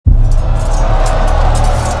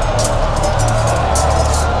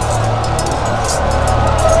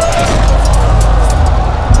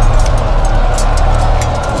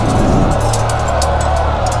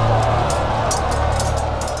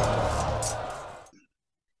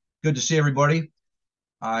Good to see everybody.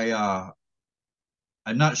 I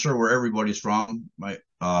I'm not sure where everybody's from, but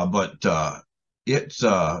it's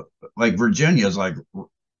like Virginia is like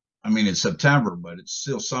I mean it's September, but it's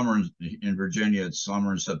still summer in Virginia. It's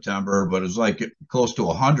summer in September, but it's like close to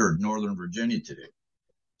 100 Northern Virginia today.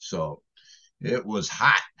 So it was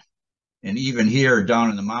hot, and even here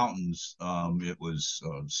down in the mountains, it was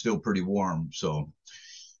still pretty warm.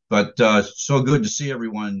 But so good to see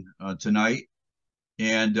everyone tonight.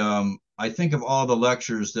 And I think of all the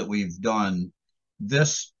lectures that we've done,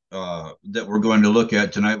 this that we're going to look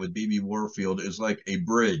at tonight with B.B. Warfield is like a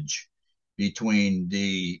bridge between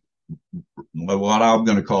the what I'm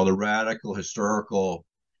going to call the radical historical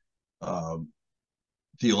uh,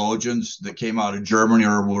 theologians that came out of Germany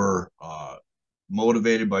or were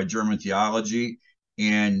motivated by German theology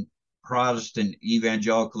and Protestant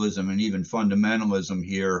evangelicalism and even fundamentalism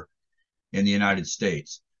here in the United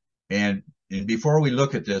States. And before we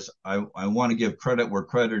look at this, I want to give credit where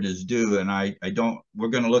credit is due. And I don't, we're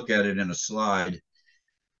going to look at it in a slide.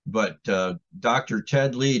 But Dr.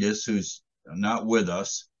 Ted Leadis, who's not with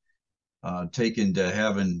us, taken to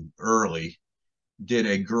heaven early, did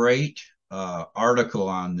a great article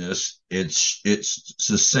on this. It's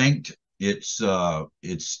succinct. It's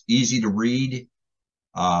easy to read,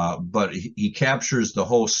 but he captures the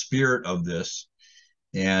whole spirit of this.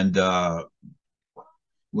 And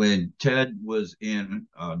when Ted was in,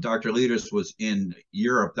 Dr. Leaders was in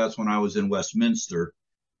Europe, that's when I was in Westminster,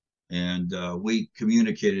 and we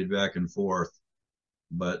communicated back and forth.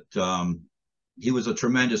 But he was a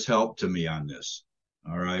tremendous help to me on this.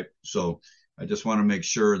 All right, so I just want to make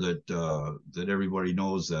sure that that everybody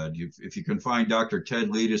knows that. If you can find Dr.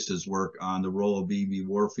 Ted Leadis's work on the role of B.B.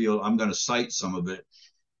 Warfield, I'm going to cite some of it,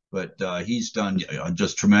 but he's done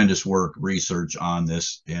just tremendous work, research on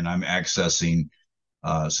this, and I'm accessing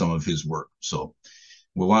some of his work. So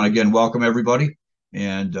we want to again welcome everybody,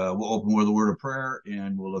 and we'll open with a word of prayer,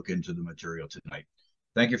 and we'll look into the material tonight.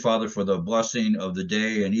 Thank you, Father, for the blessing of the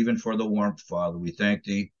day and even for the warmth, Father. We thank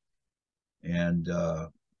thee, and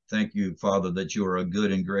thank you, Father, that you are a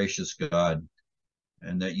good and gracious God,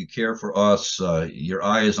 and that you care for us. Your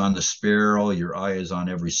eye is on the sparrow, your eye is on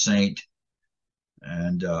every saint.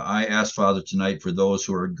 And I ask, Father, tonight for those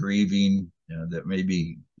who are grieving, that may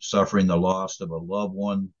be suffering the loss of a loved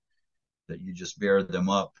one, that you just bear them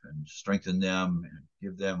up and strengthen them and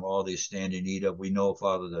give them all they stand in need of. We know,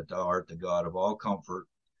 Father, that thou art the God of all comfort.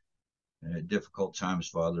 And at difficult times,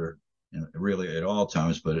 Father, and really at all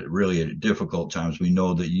times, but really at difficult times, we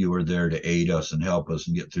know that you are there to aid us and help us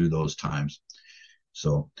and get through those times.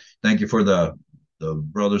 So thank you for the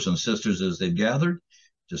brothers and sisters as they've gathered.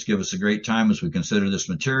 Just give us a great time as we consider this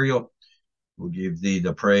material. We'll give thee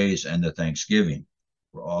the praise and the thanksgiving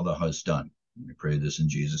for all thou hast done. We pray this in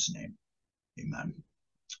Jesus' name. Amen.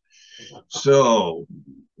 So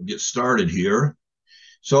we'll get started here.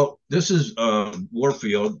 So this is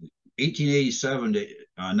Warfield, 1887 to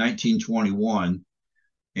 1921.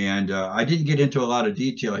 And I didn't get into a lot of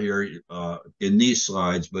detail here in these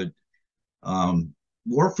slides, but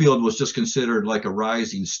Warfield was just considered like a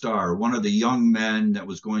rising star, one of the young men that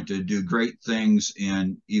was going to do great things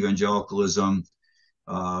in evangelicalism.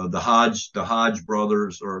 The Hodge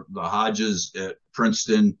brothers, or the Hodges at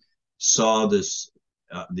Princeton, saw this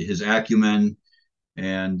his acumen,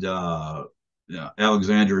 and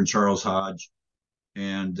Alexander and Charles Hodge,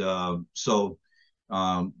 and so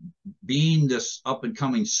being this up and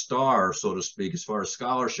coming star, so to speak, as far as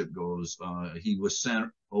scholarship goes, he was sent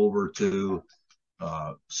over to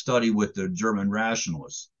study with the German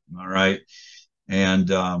rationalists. All right.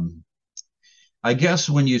 And I guess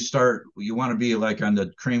when you start, you want to be like on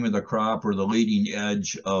the cream of the crop or the leading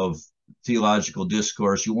edge of theological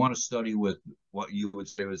discourse. You want to study with what you would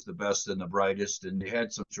say was the best and the brightest. And they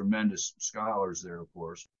had some tremendous scholars there, of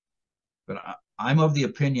course. But I'm of the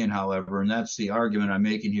opinion, however, and that's the argument I'm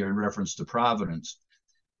making here in reference to providence,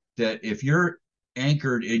 that if you're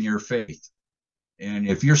anchored in your faith, and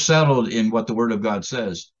if you're settled in what the Word of God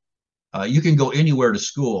says, you can go anywhere to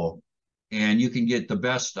school and you can get the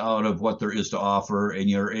best out of what there is to offer, and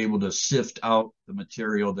you're able to sift out the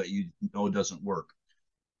material that you know doesn't work.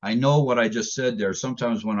 I know what I just said there.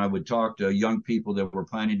 Sometimes when I would talk to young people that were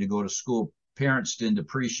planning to go to school, parents didn't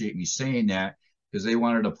appreciate me saying that because they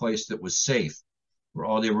wanted a place that was safe, where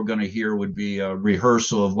all they were going to hear would be a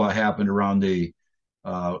rehearsal of what happened around the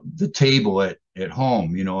table at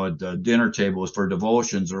home, at the dinner table for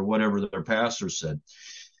devotions or whatever their pastor said.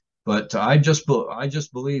 But I just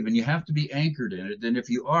believe, and you have to be anchored in it. And if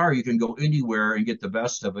you are, you can go anywhere and get the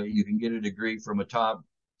best of it. You can get a degree from a top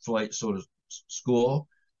flight sort of school.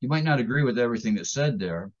 You might not agree with everything that's said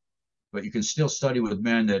there, but you can still study with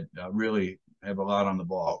men that really have a lot on the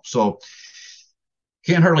ball. So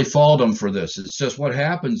can't hardly fault him for this. It's just what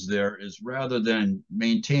happens there is rather than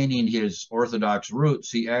maintaining his Orthodox roots,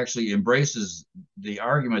 he actually embraces the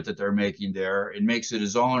argument that they're making there and makes it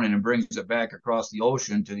his own and brings it back across the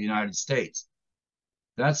ocean to the United States.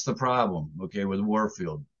 That's the problem, okay, with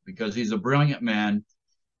Warfield, because he's a brilliant man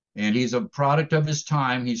and he's a product of his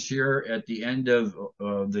time. He's here at the end of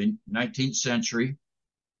the 19th century.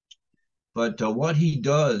 But what he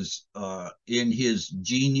does in his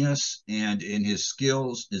genius and in his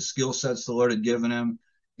skill sets the Lord had given him,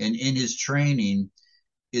 and in his training,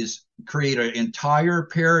 is create an entire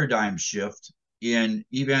paradigm shift in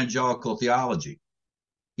evangelical theology.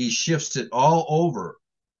 He shifts it all over.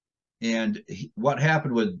 And what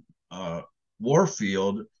happened with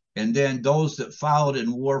Warfield, and then those that followed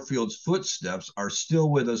in Warfield's footsteps are still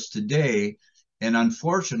with us today. And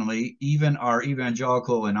unfortunately, even our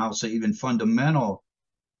evangelical and I'll say even fundamental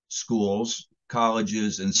schools,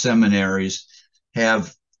 colleges, and seminaries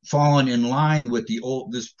have fallen in line with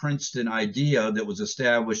this Princeton idea that was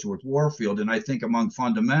established with Warfield. And I think among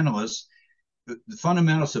fundamentalists, the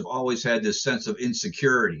fundamentalists have always had this sense of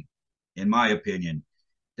insecurity, in my opinion.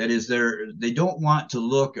 That is, they don't want to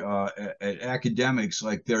look at academics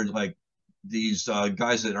like they're like these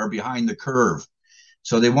guys that are behind the curve.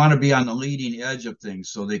 So they want to be on the leading edge of things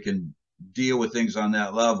so they can deal with things on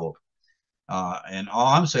that level. And all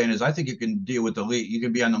I'm saying is I think you can deal with you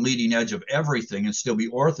can be on the leading edge of everything and still be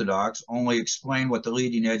orthodox, only explain what the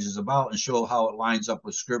leading edge is about and show how it lines up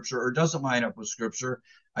with Scripture or doesn't line up with Scripture.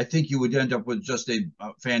 I think you would end up with just a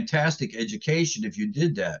fantastic education if you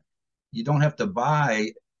did that. You don't have to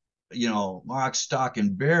buy, lock, stock,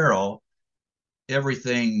 and barrel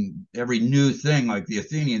everything, every new thing like the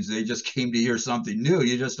Athenians. They just came to hear something new.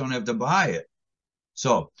 You just don't have to buy it.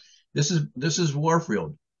 So this is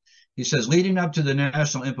Warfield. He says, leading up to the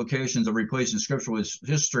national implications of replacing Scripture with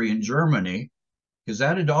history in Germany, because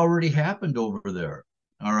that had already happened over there.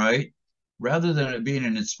 All right. Rather than it being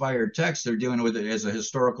an inspired text, they're dealing with it as a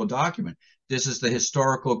historical document. This is the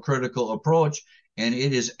historical critical approach, and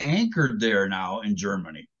it is anchored there now in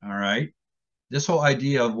Germany. All right. This whole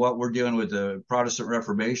idea of what we're dealing with the Protestant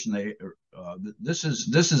Reformation, this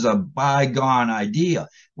is a bygone idea.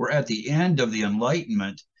 We're at the end of the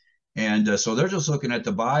Enlightenment, and so they're just looking at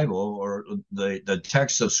the Bible or the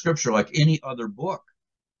text of Scripture like any other book.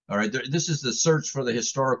 All right, this is the search for the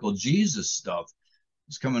historical Jesus stuff.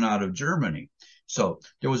 It's coming out of Germany. So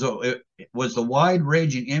it was the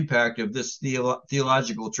wide-ranging impact of this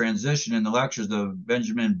theological transition in the lectures of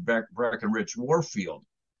Benjamin Breckinridge Warfield,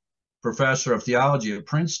 professor of theology at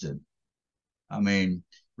Princeton. I mean,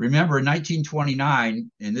 remember in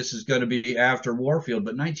 1929, and this is going to be after Warfield,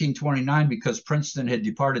 but 1929, because Princeton had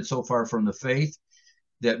departed so far from the faith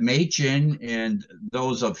that Machen and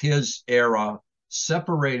those of his era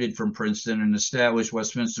separated from Princeton and established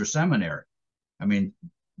Westminster Seminary. I mean,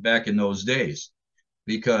 back in those days,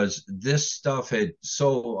 because this stuff had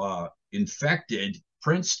so infected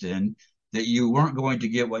Princeton that you weren't going to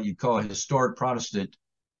get what you call a historic Protestant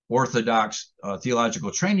Orthodox theological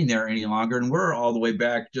training there any longer. And we're all the way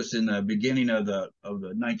back just in the beginning of the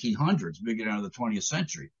 1900s, beginning of the 20th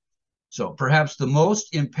century. So perhaps the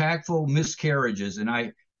most impactful miscarriages, and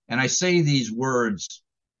I say these words,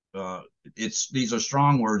 these are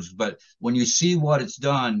strong words, but when you see what it's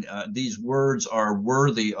done, these words are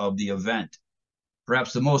worthy of the event.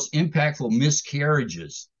 Perhaps the most impactful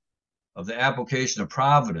miscarriages of the application of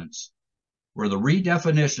providence were the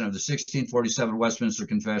redefinition of the 1647 Westminster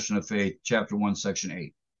Confession of Faith, Chapter 1, Section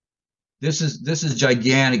 8. This is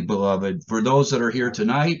gigantic, beloved. For those that are here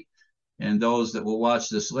tonight and those that will watch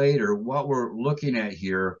this later, what we're looking at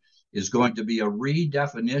here is going to be a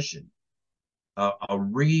redefinition, a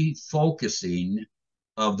refocusing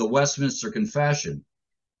of the Westminster Confession.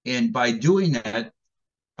 And by doing that,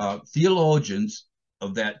 theologians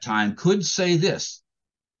of that time could say this,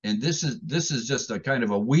 and this is just a kind of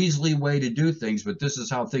a Weasley way to do things, but this is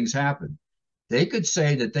how things happen. They could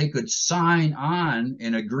say that they could sign on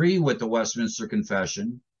and agree with the Westminster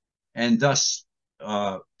Confession and thus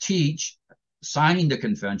teach, signing the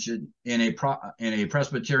confession in a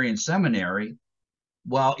Presbyterian seminary,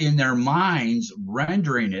 while in their minds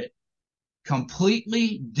rendering it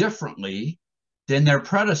completely differently than their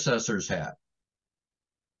predecessors had.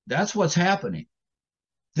 That's what's happening.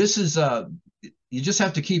 This is you just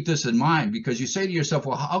have to keep this in mind, because you say to yourself,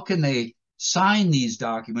 well, how can they sign these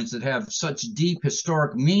documents that have such deep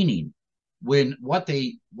historic meaning when what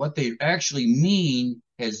they actually mean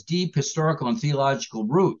has deep historical and theological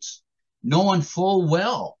roots, knowing full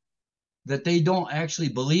well that they don't actually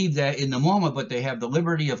believe that in the moment, but they have the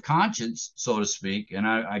liberty of conscience, so to speak. And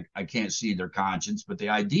I can't see their conscience, but the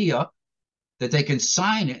idea that they can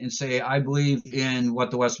sign it and say, I believe in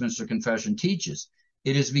what the Westminster Confession teaches.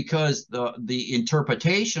 It is because the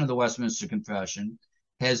interpretation of the Westminster Confession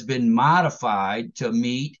has been modified to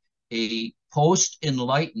meet a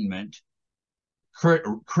post-Enlightenment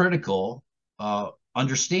critical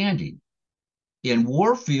understanding. And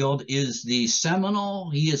Warfield is the seminal,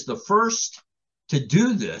 he is the first to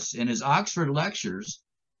do this in his Oxford lectures.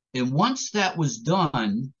 And once that was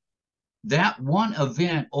done, that one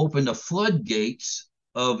event opened the floodgates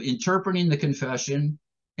of interpreting the confession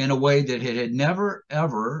in a way that it had never,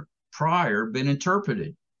 ever prior been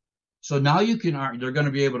interpreted. So now you can argue, they're going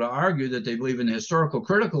to be able to argue that they believe in the historical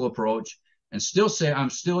critical approach and still say, I'm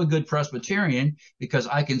still a good Presbyterian because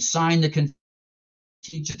I can sign the confession,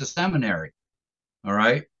 teach at the seminary. All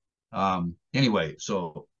right. Anyway,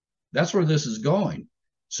 so that's where this is going.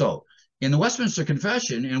 So in the Westminster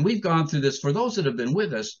Confession, and we've gone through this for those that have been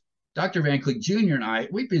with us, Dr. Van Cleek Jr. and I,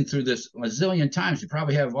 we've been through this a zillion times. You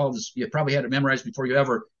probably have all this, you probably had it memorized before you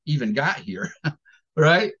ever even got here,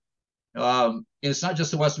 right? It's not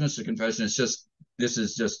just the Westminster Confession. It's just, this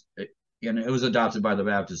is just, and it was adopted by the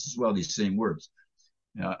Baptists as well, these same words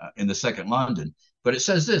in the Second London. But it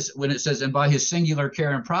says this, when it says, and by his singular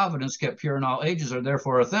care and providence kept pure in all ages are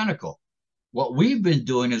therefore authentical. What we've been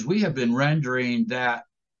doing is we have been rendering that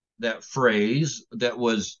phrase that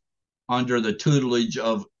was under the tutelage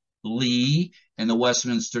of Lee and the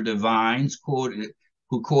Westminster Divines,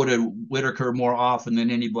 who quoted Whitaker more often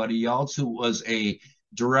than anybody else, who was a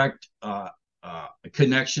direct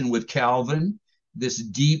connection with Calvin, this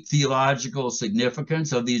deep theological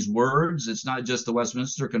significance of these words. It's not just the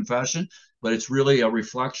Westminster Confession, but it's really a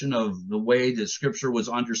reflection of the way that Scripture was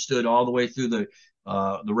understood all the way through the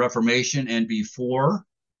Reformation and before.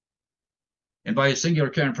 And by his singular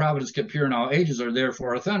care and providence kept pure in all ages are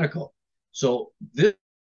therefore authentical. So this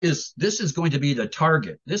is going to be the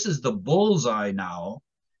target. This is the bullseye now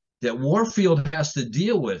that Warfield has to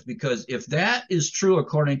deal with, because if that is true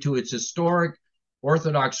according to its historic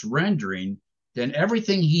Orthodox rendering, then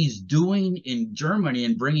everything he's doing in Germany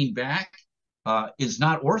and bringing back is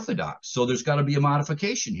not Orthodox. So there's got to be a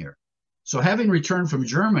modification here. So having returned from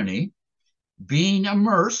Germany, being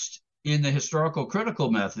immersed in the historical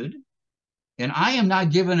critical method, and I am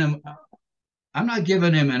not giving him, I'm not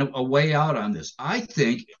giving him a way out on this. I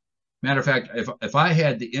think, matter of fact, if I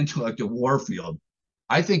had the intellect of Warfield,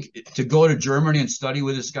 I think to go to Germany and study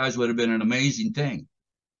with this guys would have been an amazing thing.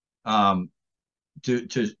 To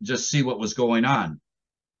just see what was going on.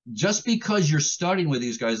 Just because you're studying with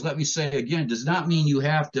these guys, let me say again, does not mean you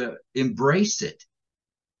have to embrace it.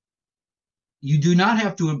 You do not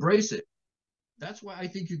have to embrace it. That's why I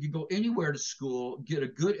think you can go anywhere to school, get a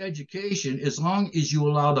good education, as long as you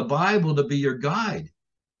allow the Bible to be your guide.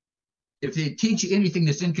 If they teach you anything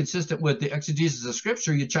that's inconsistent with the exegesis of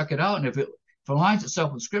Scripture, you check it out. And if it aligns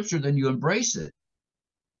itself with Scripture, then you embrace it.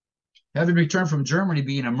 Having returned from Germany,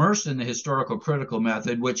 being immersed in the historical critical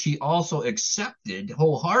method, which he also accepted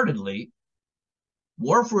wholeheartedly,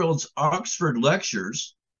 Warfield's Oxford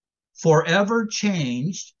lectures forever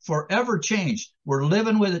changed. We're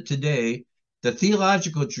living with it today. The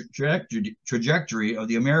theological trajectory of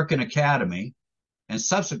the American Academy and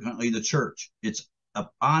subsequently the church. It's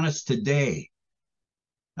honest today.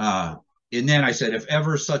 And then I said, if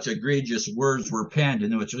ever such egregious words were penned,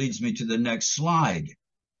 and which leads me to the next slide.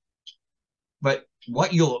 But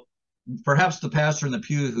what perhaps the pastor in the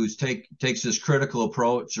pew who takes this critical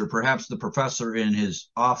approach, or perhaps the professor in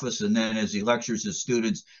his office, and then as he lectures his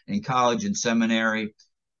students in college and seminary,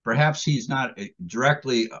 perhaps he's not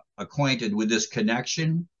directly acquainted with this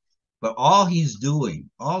connection, but all he's doing,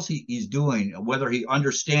 whether he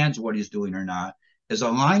understands what he's doing or not, is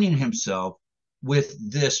aligning himself with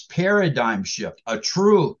this paradigm shift, a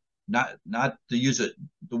true, not to use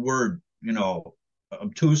the word,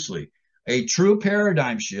 obtusely, a true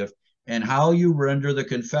paradigm shift in how you render the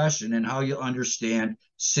confession and how you understand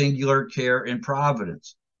singular care and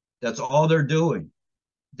providence. That's all they're doing.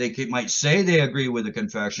 They might say they agree with the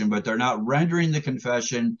confession, but they're not rendering the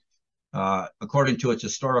confession according to its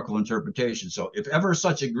historical interpretation. So if ever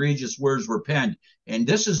such egregious words were penned, and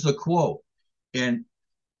this is the quote, and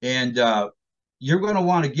you're going to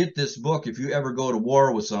want to get this book if you ever go to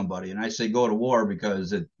war with somebody. And I say go to war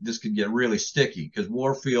because this could get really sticky, because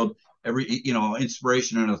Warfield,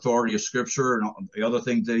 inspiration and authority of Scripture and all the other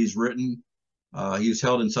things that he's written, he's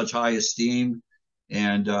held in such high esteem.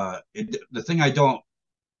 And the thing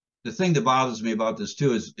that bothers me about this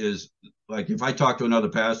too is like, if I talk to another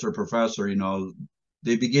pastor or professor,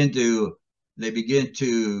 they begin to they begin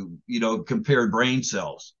to, compare brain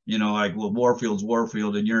cells, like, well, Warfield's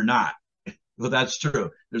Warfield and you're not. Well, that's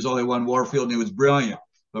true. There's only one Warfield and he was brilliant,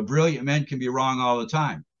 but brilliant men can be wrong all the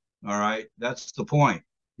time. All right. That's the point.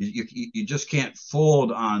 You just can't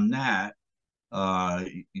fold on that.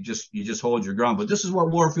 You just hold your ground. But this is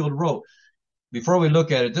what Warfield wrote. Before we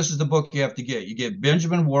look at it, this is the book you have to get. You get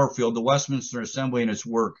Benjamin Warfield, The Westminster Assembly and its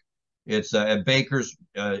Work. It's at Baker's.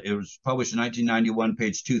 It was published in 1991,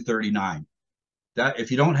 page 239. That,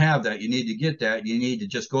 if you don't have that, you need to get that. You need to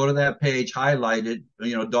just go to that page, highlight it,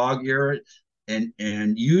 dog ear it,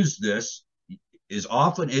 and use this as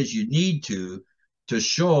often as you need to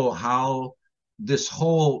show how this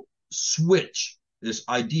whole switch, this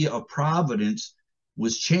idea of providence,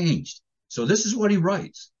 was changed. So this is what he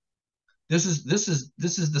writes. This is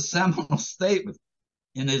the seminal statement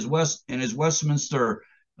in his Westminster,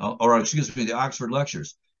 the Oxford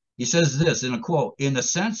Lectures. He says this in a quote: "In the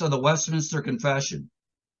sense of the Westminster Confession,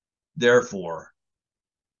 therefore,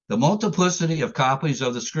 the multiplicity of copies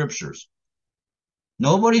of the Scriptures."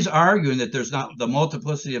 Nobody's arguing that there's not the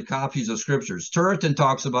multiplicity of copies of Scriptures. Turretin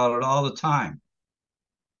talks about it all the time.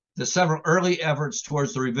 The several early efforts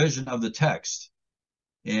towards the revision of the text,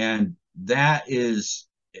 and that is,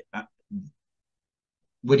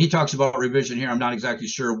 when he talks about revision here, I'm not exactly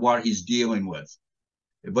sure what he's dealing with.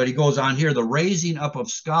 But he goes on here, the raising up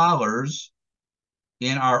of scholars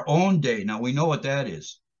in our own day. Now, we know what that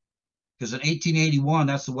is, because in 1881,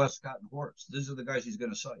 that's the Westcott and Horts. These are the guys he's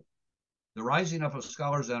going to cite. The rising up of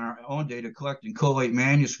scholars in our own day to collect and collate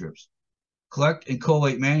manuscripts. Collect and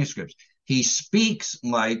collate manuscripts. He speaks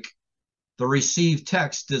like the received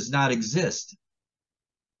text does not exist.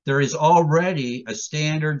 There is already a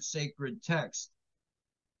standard sacred text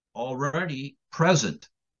already present.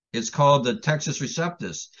 It's called the Textus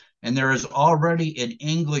Receptus, and there is already an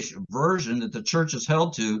English version that the church has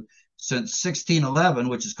held to since 1611,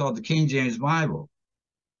 which is called the King James Bible.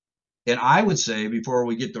 And I would say, before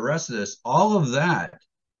we get the rest of this, all of that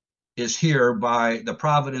is here by the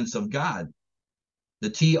providence of God, the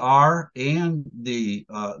TR and the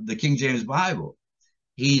King James Bible.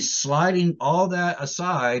 He's sliding all that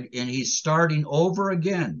aside, and he's starting over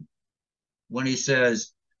again when he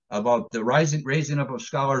says about the raising up of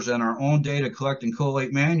scholars in our own day to collect and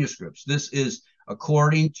collate manuscripts. This is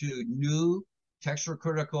according to new textual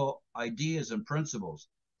critical ideas and principles,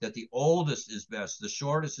 that the oldest is best, the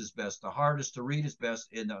shortest is best, the hardest to read is best,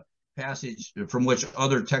 and the passage from which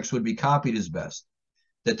other text would be copied is best.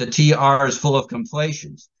 That the TR is full of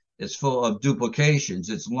conflations, it's full of duplications,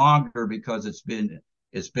 it's longer because it's been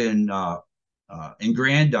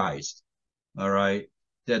aggrandized. All right.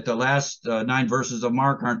 That the last 9 verses of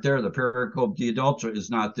Mark aren't there. The pericope de adultera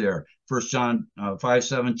is not there. 1 John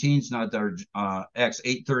 5:17 is not there. Acts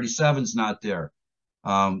 8:37 is not there.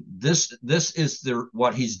 This is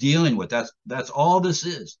what he's dealing with. That's all this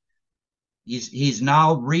is. He's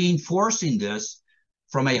now reinforcing this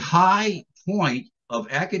from a high point of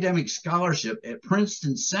academic scholarship at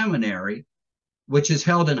Princeton Seminary, which is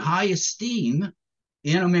held in high esteem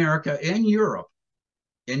in America and Europe.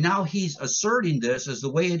 And now he's asserting this as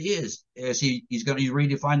the way it is, as he's going to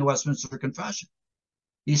redefine the Westminster Confession.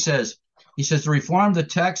 He says to reform the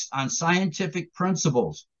text on scientific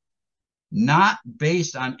principles, not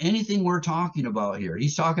based on anything we're talking about here.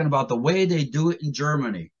 He's talking about the way they do it in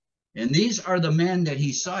Germany. And these are the men that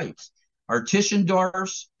he cites: are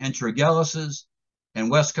Tischendorfs and Tregeliuses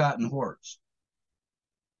and Westcott and Horts.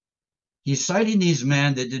 He's citing these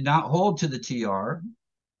men that did not hold to the TR.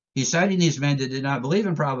 He's citing these men that did not believe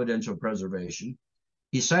in providential preservation.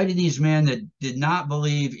 He's citing these men that did not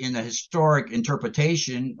believe in the historic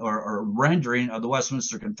interpretation or rendering of the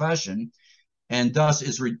Westminster Confession, and thus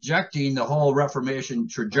is rejecting the whole Reformation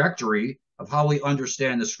trajectory of how we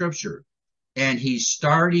understand the Scripture. And he's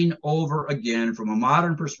starting over again from a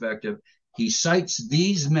modern perspective. He cites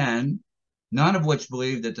these men, none of which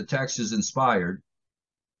believe that the text is inspired.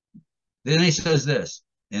 Then he says this,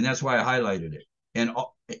 and that's why I highlighted it. And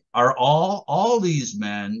are all these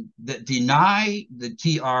men that deny the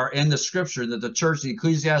TR and the Scripture, that the church, the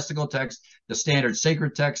ecclesiastical text, the standard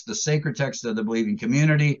sacred text, the sacred text of the believing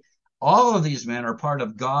community, all of these men are part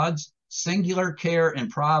of God's singular care and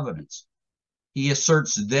providence. He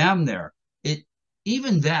asserts them there. The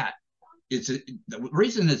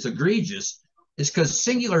reason it's egregious is because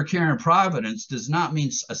singular care and providence does not mean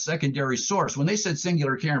a secondary source. When they said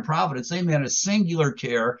singular care and providence, they meant a singular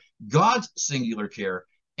care, God's singular care,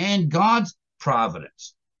 and God's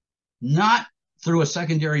providence, not through a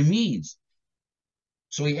secondary means.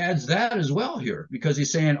 So he adds that as well here, because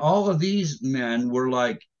he's saying all of these men were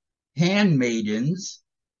like handmaidens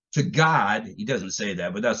to God. He doesn't say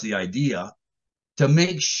that, but that's the idea. to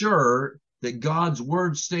make sure that God's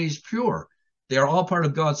word stays pure. They are all part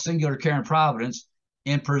of God's singular care and providence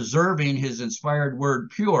in preserving his inspired word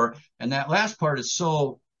pure. And that last part is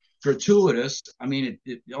so gratuitous. I mean,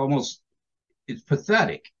 it's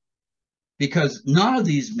pathetic, because none of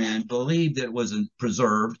these men believed it was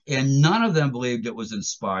preserved, and none of them believed it was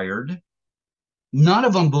inspired. None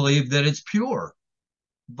of them believed that it's pure.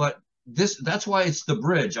 But that's why it's the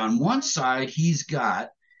bridge. On one side, he's got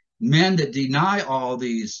men that deny all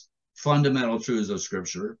these fundamental truths of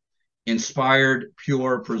Scripture, inspired,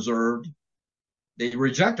 pure, preserved. They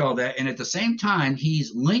reject all that. And at the same time,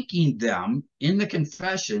 he's linking them in the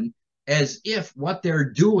confession as if what they're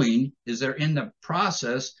doing is they're in the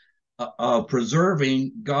process of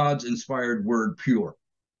preserving God's inspired word pure.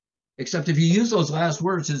 Except if you use those last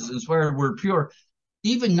words, his inspired word pure,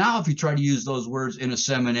 even now, if you try to use those words in a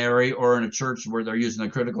seminary or in a church where they're using a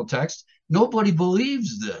critical text, nobody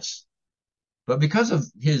believes this. But because of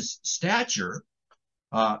his stature,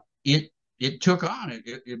 it took on.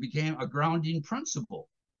 It became a grounding principle.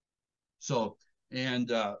 So,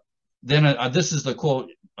 and then this is the quote.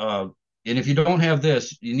 And if you don't have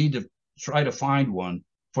this, you need to try to find one.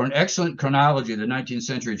 For an excellent chronology of the 19th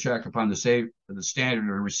century check upon the standard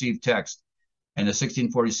or received text and the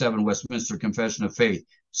 1647 Westminster Confession of Faith,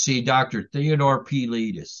 see Dr. Theodore P.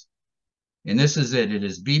 Leadis. And this is it. It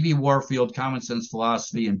is B.B. Warfield, Common Sense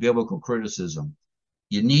Philosophy and Biblical Criticism.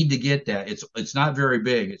 You need to get that. It's not very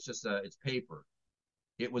big. It's just it's paper.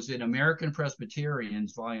 It was in American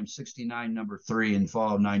Presbyterians, volume 69, number 3, in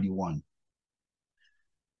fall of 91.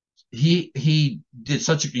 He did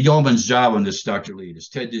such a yeoman's job on this, Dr. Leadis.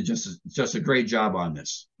 Ted did just a great job on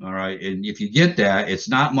this. All right. And if you get that, it's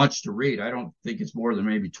not much to read. I don't think it's more than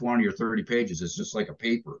maybe 20 or 30 pages. It's just like a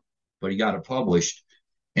paper, but he got it published,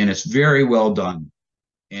 and it's very well done.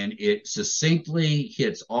 And it succinctly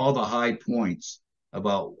hits all the high points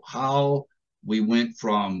about how we went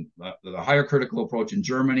from the higher critical approach in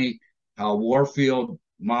Germany, how Warfield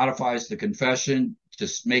modifies the confession to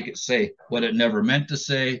make it say what it never meant to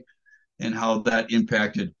say, and how that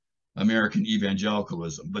impacted American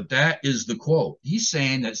evangelicalism. But that is the quote. He's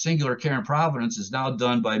saying that singular care and providence is now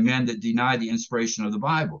done by men that deny the inspiration of the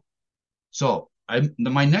Bible. So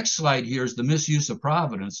my next slide here is the misuse of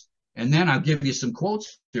providence. And then I'll give you some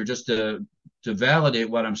quotes here just to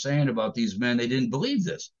validate what I'm saying about these men. They didn't believe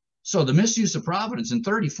this. So the misuse of providence in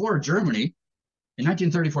 1934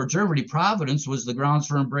 Germany, providence was the grounds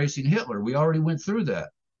for embracing Hitler. We already went through that.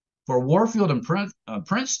 For Warfield and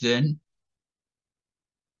Princeton,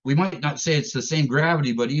 we might not say it's the same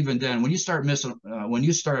gravity, but even then, when you start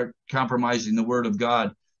compromising the word of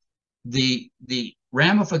God, the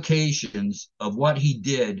ramifications of what he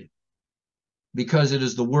did, because it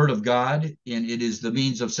is the word of God and it is the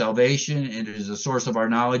means of salvation and it is the source of our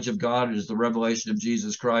knowledge of God, it is the revelation of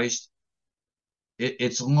Jesus Christ.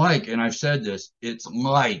 It's like, and I've said this, it's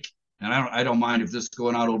like, and I don't mind if this is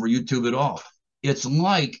going out over YouTube at all. It's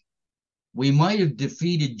like we might have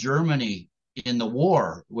defeated Germany in the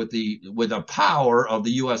war with the power of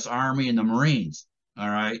the U.S. Army and the Marines. All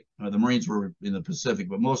right, the Marines were in the Pacific,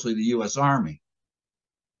 but mostly the U.S. Army.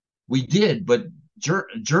 We did, but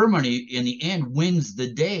Germany in the end wins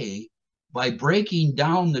the day by breaking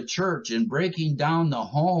down the church and breaking down the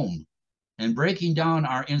home and breaking down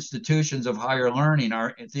our institutions of higher learning,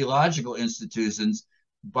 our theological institutions,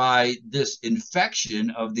 by this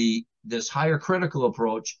infection of this higher critical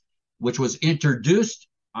approach, which was introduced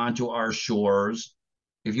onto our shores.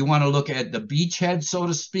 If you want to look at the beachhead, so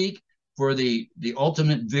to speak, for the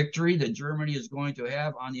ultimate victory that Germany is going to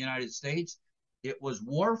have on the United States, it was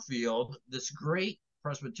Warfield, this great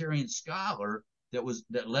Presbyterian scholar,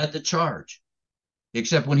 that led the charge.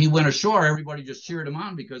 Except when he went ashore, everybody just cheered him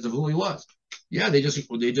on because of who he was. Yeah, they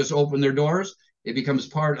just opened their doors. It becomes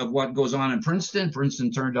part of what goes on in Princeton.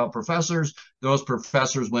 Princeton turned out professors. Those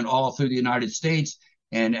professors went all through the United States.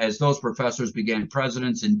 And as those professors began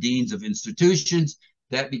presidents and deans of institutions,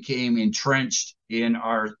 that became entrenched in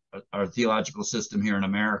our theological system here in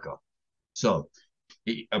America. So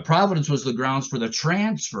providence was the grounds for the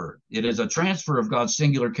transfer. It is a transfer of God's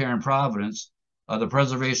singular care and providence, the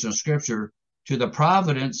preservation of Scripture, to the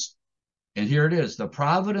providence, and here it is, the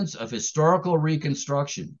providence of historical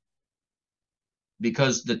reconstruction,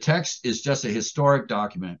 because the text is just a historic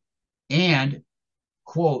document, and,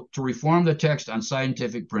 quote, to reform the text on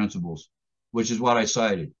scientific principles, which is what I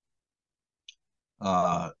cited.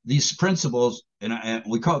 These principles, and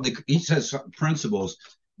we call it, each has principles,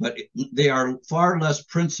 but they are far less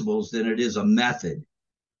principles than it is a method.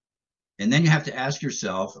 And then you have to ask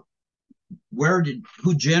yourself,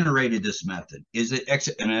 who generated this method? Is it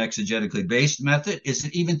an exegetically based method? Is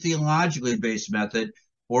it even theologically based method?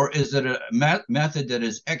 Or is it a method that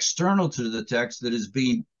is external to the text that is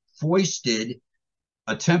being foisted,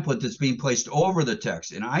 a template that's being placed over the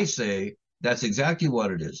text? And I say that's exactly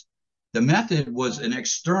what it is. The method was an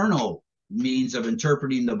external means of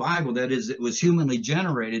interpreting the Bible. That is, it was humanly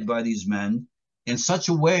generated by these men in such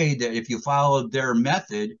a way that if you followed their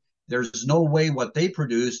method, there's no way what they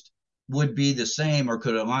produced would be the same or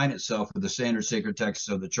could align itself with the standard sacred texts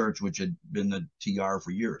of the church, which had been the TR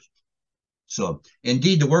for years. So,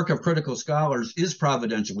 indeed, the work of critical scholars is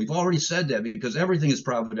providential. We've already said that because everything is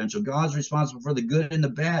providential. God's responsible for the good and the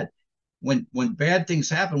bad. When bad things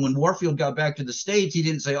happen, when Warfield got back to the States, he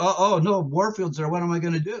didn't say, oh no, Warfield's there, what am I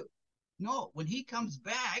going to do? No, when he comes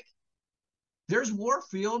back, there's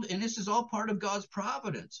Warfield, and this is all part of God's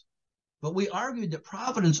providence. But we argued that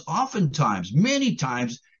providence oftentimes, many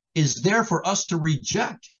times, is there for us to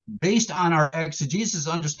reject based on our exegesis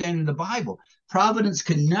understanding of the Bible. Providence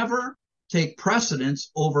can never take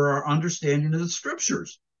precedence over our understanding of the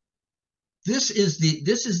scriptures. This is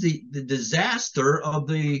the disaster of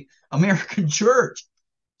the American church.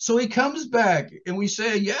 So he comes back and we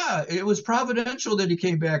say, yeah, it was providential that he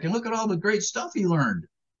came back, and look at all the great stuff he learned.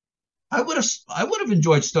 I would have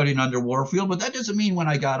enjoyed studying under Warfield, but that doesn't mean when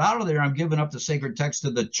I got out of there, I'm giving up the sacred text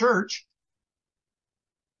of the church.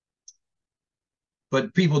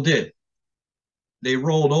 But people did. They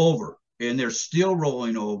rolled over, and they're still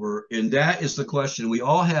rolling over. And that is the question we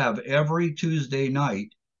all have every Tuesday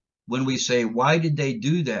night when we say, why did they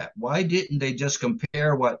do that? Why didn't they just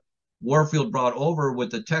compare what Warfield brought over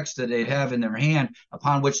with the text that they have in their hand,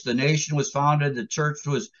 upon which the nation was founded, the church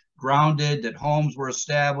was grounded, that homes were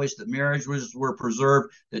established, that marriages were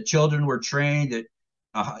preserved, that children were trained, that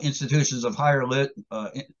institutions of higher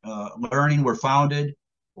learning were founded?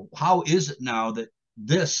 How is it now that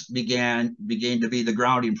this began to be the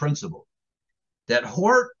grounding principle? That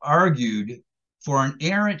Hort argued for an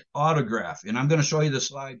errant autograph, and I'm going to show you the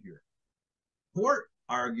slide here. Hort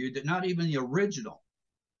argued that not even the original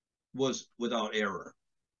was without error.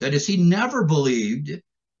 That is, he never believed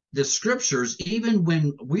the scriptures, even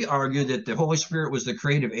when we argued that the Holy Spirit was the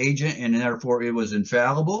creative agent and therefore it was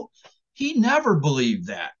infallible. He never believed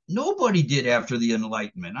that. Nobody did after the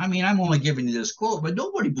Enlightenment. I mean, I'm only giving you this quote, but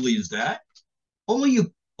nobody believes that. Only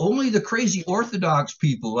the crazy Orthodox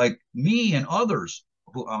people like me and others,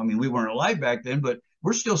 who, I mean, we weren't alive back then, but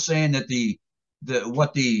we're still saying that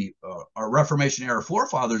what our Reformation era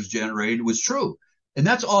forefathers generated was true. And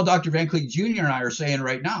that's all Dr. Van Cleet Jr. and I are saying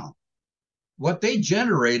right now. What they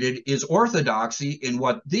generated is orthodoxy, and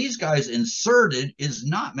what these guys inserted is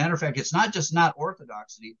not. Matter of fact, it's not just not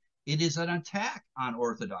orthodoxy, it is an attack on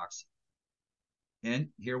orthodoxy. And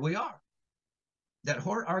here we are. That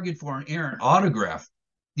Hort argued for an errant autograph.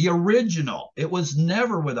 The original, it was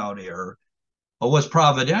never without error, or was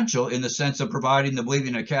providential in the sense of providing the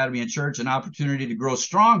believing academy and church an opportunity to grow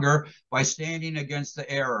stronger by standing against the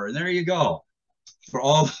error. And there you go. For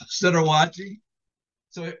all that are watching.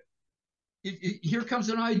 So here comes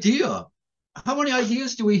an idea. How many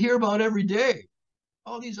ideas do we hear about every day?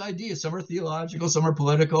 All these ideas. Some are theological, some are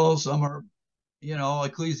political, some are,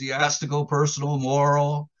 ecclesiastical, personal,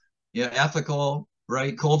 moral, ethical,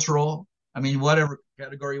 right? Cultural. I mean, whatever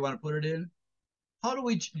category you want to put it in. How do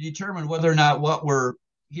we determine whether or not what we're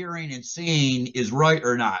hearing and seeing is right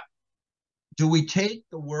or not? Do we take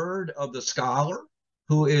the word of the scholar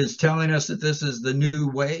who is telling us that this is the new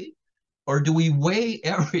way? Or do we weigh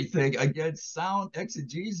everything against sound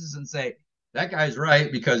exegesis and say, that guy's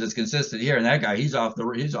right because it's consistent here, and that guy, he's off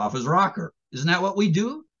his rocker? Isn't that what we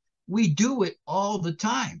do? We do it all the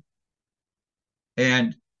time.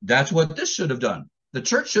 And that's what this should have done. The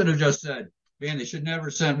church should have just said, man, they should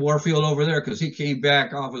never send Warfield over there because he came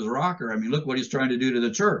back off his rocker. I mean, look what he's trying to do to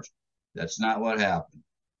the church. That's not what happened.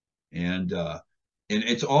 And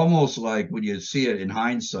it's almost like when you see it in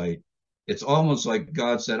hindsight, it's almost like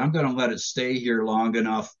God said, I'm going to let it stay here long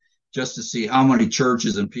enough just to see how many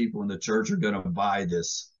churches and people in the church are going to buy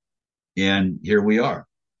this. And here we are.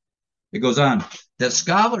 It goes on that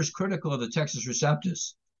scholars critical of the Textus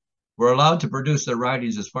Receptus were allowed to produce their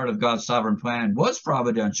writings as part of God's sovereign plan was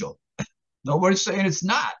providential. Nobody's saying it's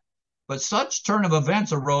not. But such turn of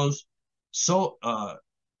events arose to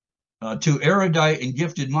erudite and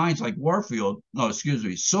gifted minds like Warfield.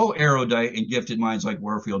 So erudite and gifted minds like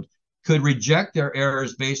Warfield could reject their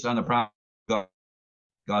errors based on the promise of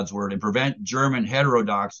God's word and prevent German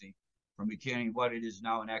heterodoxy from becoming what it is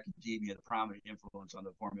now in academia, the prominent influence on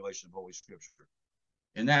the formulation of Holy Scripture.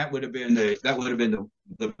 And that would have been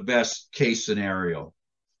the best case scenario.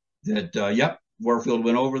 That Warfield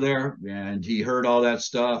went over there and he heard all that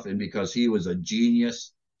stuff. And because he was a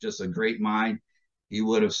genius, just a great mind, he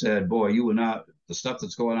would have said, boy, you will not, the stuff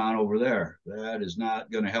that's going on over there, that is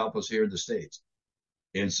not going to help us here in the States.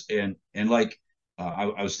 And like,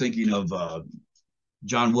 I was thinking of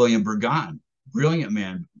John William Burgon, brilliant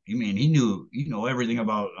man. I mean, he knew, everything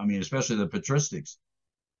about, I mean, especially the patristics.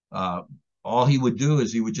 All he would do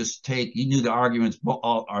is he would just he knew the arguments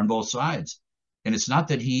on both sides. And it's not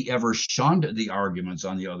that he ever shunned the arguments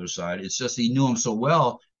on the other side. It's just he knew them so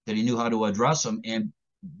well that he knew how to address them. And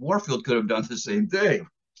Warfield could have done the same thing,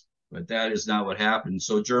 but that is not what happened.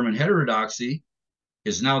 So German heterodoxy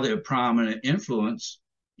is now the prominent influence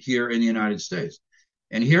here in the United States.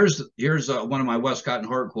 And here's one of my Westcott and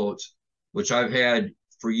Hort quotes, which I've had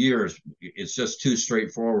for years. It's just too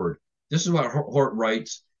straightforward. This is what Hort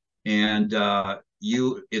writes, and we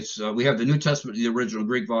have the New Testament, the original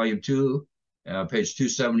Greek, volume 2, page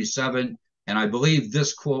 277, and I believe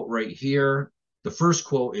this quote right here, the first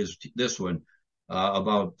quote is this one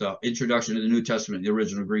about the introduction to the New Testament, the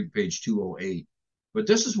original Greek, page 208. But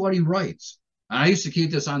this is what he writes, and I used to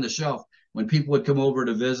keep this on the shelf when people would come over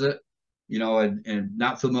to visit, and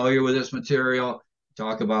not familiar with this material,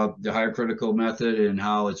 talk about the higher critical method and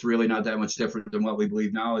how it's really not that much different than what we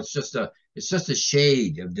believe now. It's just a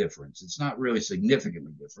shade of difference. It's not really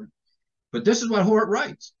significantly different. But this is what Hort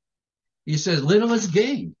writes. He says, little is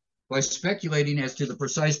gained by speculating as to the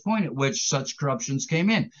precise point at which such corruptions came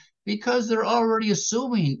in, because they're already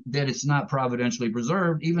assuming that it's not providentially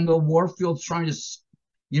preserved, even though Warfield's trying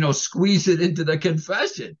to, squeeze it into the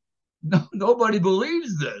confession. No, nobody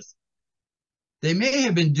believes this. They may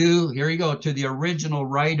have been due, here you go, to the original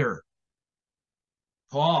writer,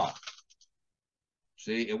 Paul.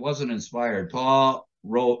 See, it wasn't inspired. Paul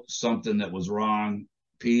wrote something that was wrong.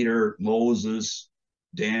 Peter, Moses,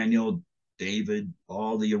 Daniel, David,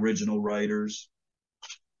 all the original writers.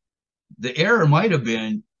 The error might have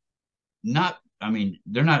been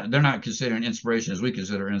they're not considering inspiration as we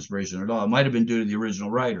consider inspiration at all. It might have been due to the original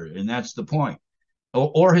writer, and that's the point.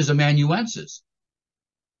 Or his amanuensis.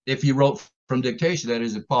 If he wrote from dictation, that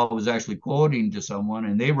is, if Paul was actually quoting to someone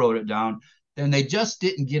and they wrote it down, then they just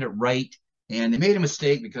didn't get it right, and they made a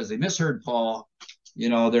mistake because they misheard Paul.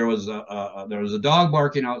 There was a dog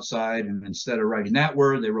barking outside, and instead of writing that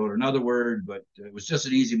word, they wrote another word. But it was just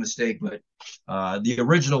an easy mistake. But the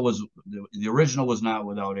original was not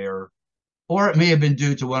without error, or it may have been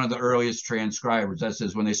due to one of the earliest transcribers. That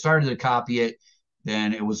says when they started to copy it,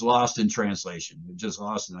 then it was lost in translation. It just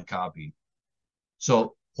lost in the copy.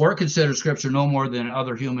 So Hort considers Scripture no more than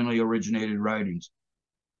other humanly originated writings,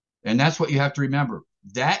 and that's what you have to remember.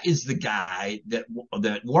 That is the guy that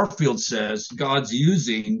Warfield says God's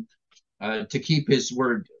using to keep his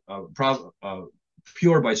word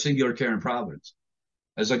pure by singular care and providence.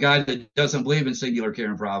 As a guy that doesn't believe in singular care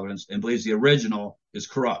and providence and believes the original is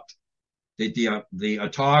corrupt, that the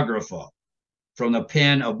autographa from the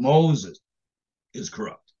pen of Moses is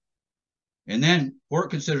corrupt. And then Hort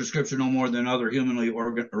considers Scripture no more than other humanly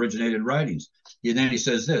originated writings. And then he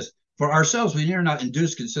says this: for ourselves, we dare not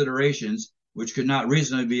induce considerations which could not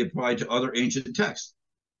reasonably be applied to other ancient texts.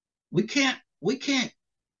 We can't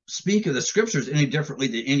speak of the Scriptures any differently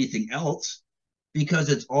than anything else, because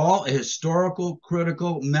it's all a historical,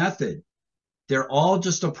 critical method. They're all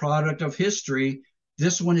just a product of history.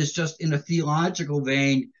 This one is just in a theological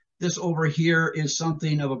vein. This over here is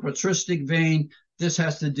something of a patristic vein. This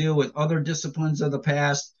has to do with other disciplines of the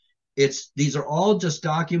past. These are all just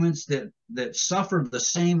documents that suffered the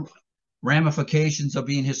same ramifications of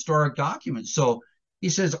being historic documents. So he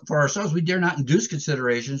says, for ourselves, we dare not induce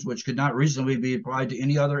considerations which could not reasonably be applied to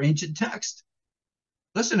any other ancient text.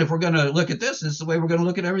 Listen, if we're going to look at this is the way we're going to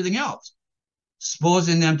look at everything else,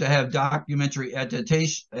 supposing them to have documentary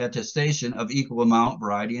attestation of equal amount,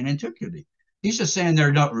 variety, and antiquity. He's just saying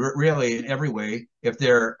they're not really in every way. If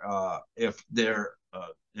they're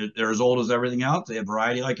as old as everything else, they have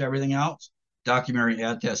variety like everything else. Documentary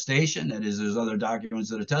attestation, that is, there's other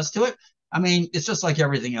documents that attest to it. I mean, it's just like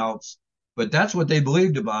everything else. But that's what they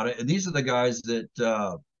believed about it. And these are the guys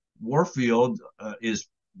that Warfield is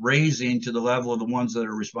raising to the level of the ones that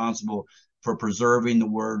are responsible for preserving the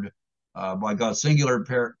word by God's singular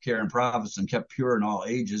care and providence and kept pure in all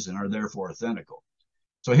ages and are therefore authentical.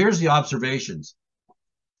 So here's the observations.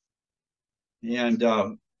 And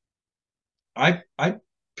I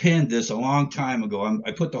pinned this a long time ago.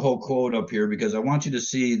 I put the whole quote up here because I want you to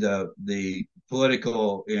see the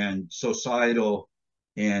political and societal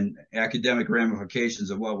and academic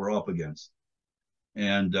ramifications of what we're up against.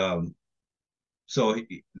 And so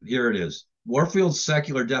here it is. Warfield's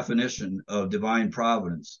secular definition of divine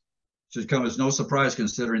providence should come as no surprise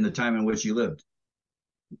considering the time in which he lived.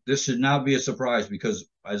 this should not be a surprise because,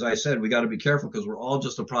 as I said, we got to be careful because we're all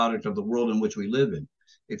just a product of the world in which we live in.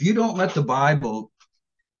 If you don't let the Bible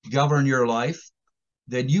govern your life,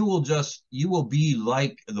 then you will be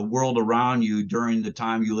like the world around you during the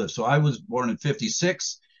time you live. So I was born in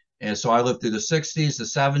 56, and so I lived through the 60s, the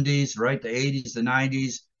 70s, right, the 80s, the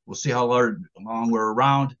 90s. We'll see how long we're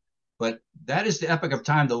around. But that is the epoch of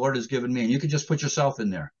time the Lord has given me, and you can just put yourself in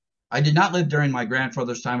there. I did not live during my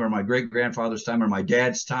grandfather's time or my great-grandfather's time or my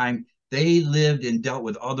dad's time. They lived and dealt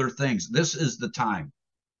with other things. This is the time.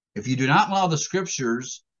 If you do not allow the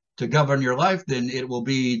scriptures to govern your life, then it will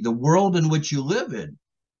be the world in which you live in,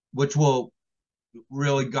 which will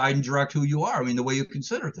really guide and direct who you are. I mean, the way you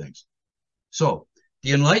consider things. So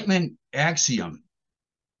the Enlightenment axiom,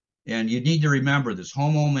 and you need to remember this,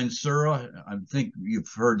 homo mensura. I think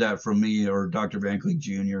you've heard that from me or Dr. Van Cleek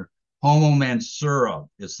Jr. Homo mensura.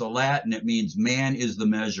 It's the Latin. It means man is the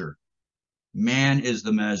measure. Man is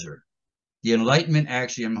the measure. The Enlightenment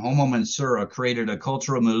axiom, homo mensura, created a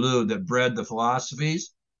cultural milieu that bred the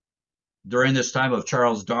philosophies during this time of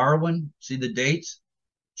Charles Darwin. See the dates?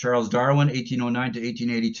 Charles Darwin, 1809 to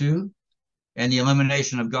 1882, and the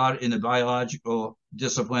elimination of God in the biological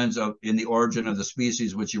disciplines in the origin of the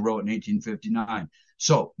species, which he wrote in 1859.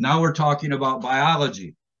 So now we're talking about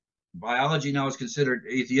biology. Biology now is considered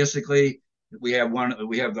atheistically. We have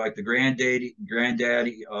like the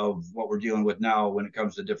granddaddy of what we're dealing with now when it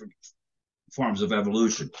comes to different forms of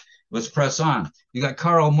evolution. Let's press on. You got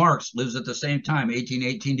Karl Marx, lives at the same time,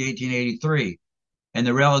 1818 to 1883, and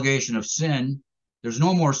the relegation of sin. There's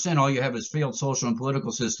no more sin. All you have is failed social and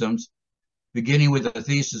political systems, beginning with a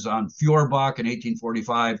thesis on Feuerbach in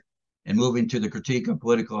 1845 and moving to the critique of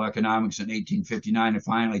political economics in 1859 and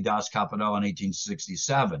finally Das Kapital in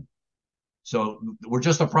 1867. So we're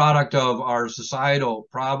just a product of our societal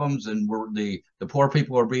problems, and we're the poor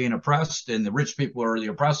people are being oppressed and the rich people are the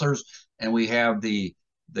oppressors, and we have the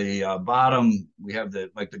bottom, we have the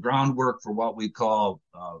groundwork for what we call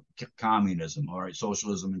communism, all right,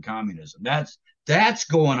 socialism and communism. That's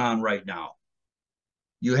going on right now.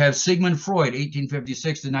 You have Sigmund Freud,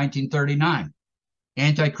 1856 to 1939,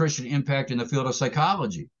 anti-Christian impact in the field of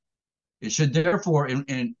psychology. It should therefore,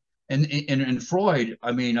 in Freud,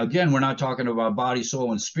 I mean, again, we're not talking about body,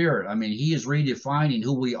 soul, and spirit. I mean, he is redefining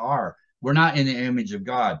who we are. We're not in the image of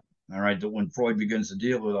God, all right, when Freud begins to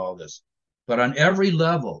deal with all this. But on every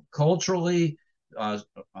level, culturally,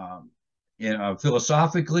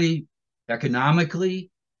 philosophically, economically,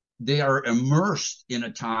 they are immersed in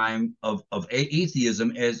a time of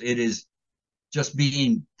atheism as it is just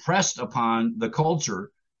being pressed upon the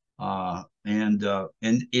culture. And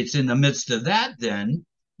it's in the midst of that then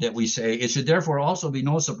that we say it should therefore also be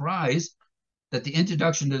no surprise that the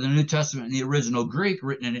introduction to the New Testament in the original Greek,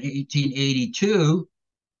 written in 1882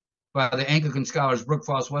 by the Anglican scholars Brooke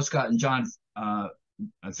Foss Westcott and John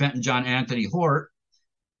Anthony Hort,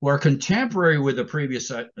 who are contemporary with the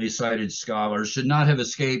previously cited scholars, should not have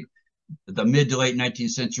escaped the mid to late 19th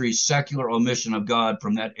century secular omission of God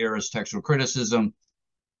from that era's textual criticism,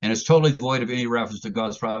 and is totally void of any reference to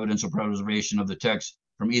God's providential preservation of the text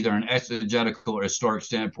from either an exegetical or historic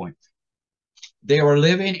standpoint. They were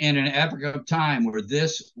living in an epoch of time where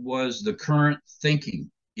this was the current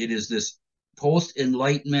thinking. It is this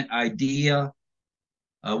post-Enlightenment idea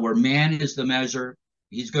where man is the measure.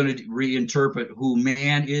 He's going to reinterpret who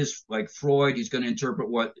man is, like Freud. He's going to interpret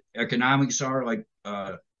what economics are, like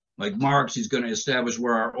Marx. He's going to establish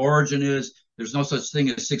where our origin is. There's no such thing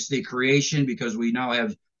as six-day creation because we now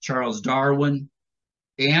have Charles Darwin.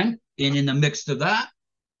 And in the midst of that,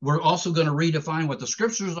 we're also going to redefine what the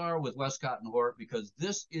scriptures are with Westcott and Hort, because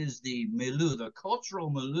this is the milieu, the cultural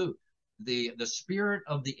milieu, the spirit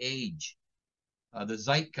of the age. The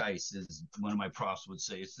zeitgeist, is one of my profs would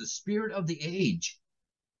say. It's the spirit of the age.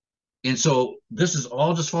 And so this is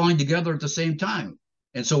all just falling together at the same time.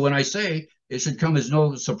 And so when I say it should come as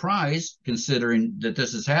no surprise, considering that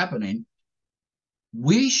this is happening,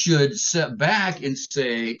 we should sit back and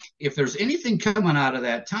say, if there's anything coming out of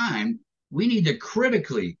that time, we need to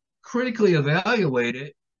critically evaluate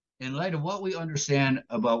it in light of what we understand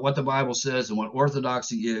about what the Bible says and what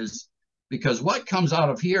orthodoxy is, because what comes out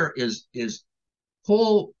of here is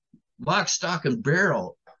whole lock, stock, and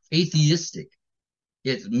barrel atheistic.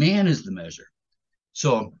 It's man is the measure.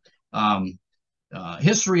 So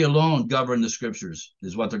history alone governed the scriptures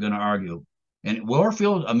is what they're going to argue. And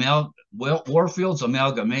Warfield's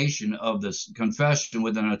amalgamation of this confession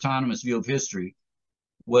with an autonomous view of history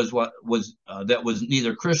was that was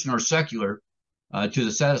neither Christian or secular, to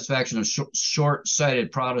the satisfaction of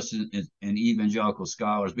short-sighted Protestant and evangelical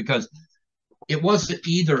scholars. Because it wasn't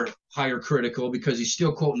either higher critical because he's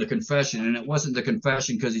still quoting the confession, and it wasn't the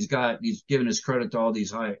confession because he's giving his credit to all these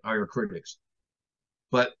higher critics.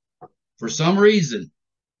 But for some reason,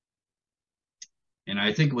 and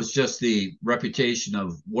I think it was just the reputation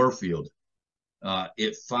of Warfield,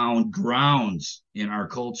 it found grounds in our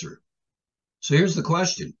culture. So here's the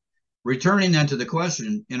question. Returning then to the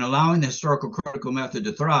question, in allowing the historical critical method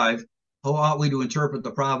to thrive, how ought we to interpret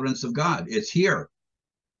the providence of God? It's here.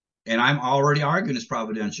 And I'm already arguing it's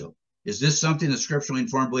providential. Is this something that scripturally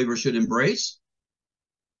informed believers should embrace?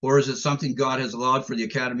 Or is it something God has allowed for the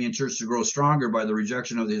academy and church to grow stronger by the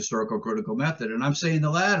rejection of the historical critical method? And I'm saying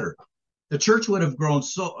the latter. The church would have grown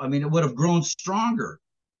it would have grown stronger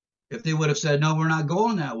if they would have said, no, we're not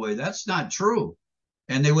going that way. That's not true.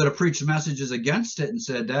 And they would have preached messages against it and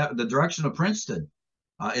said that the direction of Princeton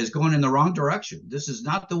is going in the wrong direction. This is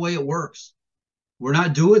not the way it works. We're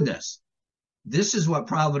not doing this. This is what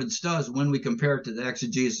providence does when we compare it to the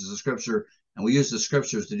exegesis of Scripture, and we use the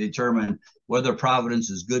Scriptures to determine whether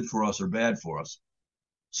providence is good for us or bad for us.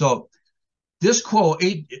 So this quote,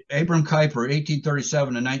 Abram Kuyper,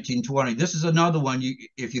 1837 to 1920, this is another one.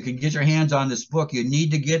 If you can get your hands on this book, you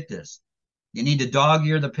need to get this. You need to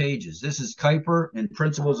dog-ear the pages. This is Kuyper and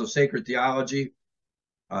Principles of Sacred Theology.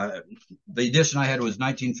 The edition I had was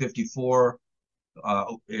 1954.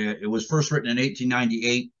 It was first written in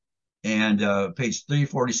 1898. And page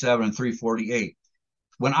 347 and 348.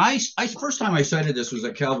 When I first time I cited this was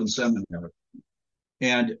at Calvin Seminary.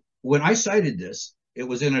 And when I cited this, it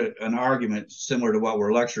was in an argument similar to what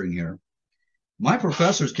we're lecturing here. My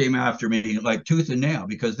professors came after me like tooth and nail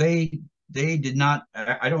because they did not,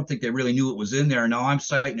 I don't think they really knew it was in there. Now I'm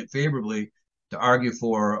citing it favorably to argue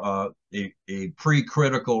for a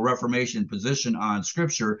pre-critical Reformation position on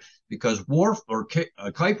Scripture because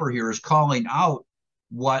Kuyper here is calling out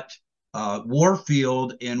what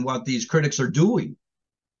Warfield and what these critics are doing.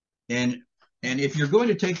 And if you're going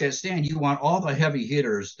to take that stand, you want all the heavy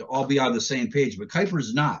hitters to all be on the same page, but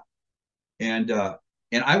Kuyper's not. And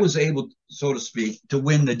I was able, so to speak, to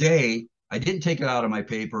win the day. I didn't take it out of my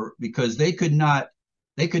paper because they could not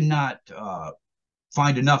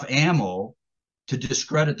find enough ammo to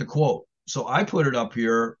discredit the quote. So I put it up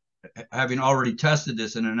here, having already tested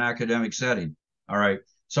this in an academic setting. All right.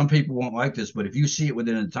 Some people won't like this, but if you see it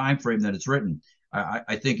within the time frame that it's written,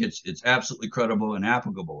 I think it's absolutely credible and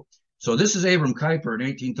applicable. So this is Abram Kuyper in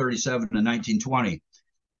 1837 to 1920.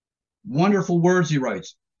 Wonderful words he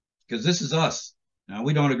writes, because this is us. Now,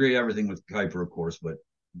 we don't agree everything with Kuyper, of course, but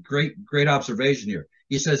great observation here.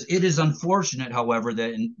 He says, it is unfortunate, however,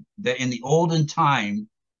 that in the olden time,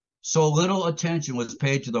 so little attention was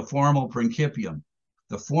paid to the formal principium.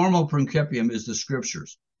 The formal principium is the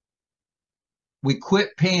Scriptures. We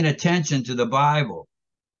quit paying attention to the Bible.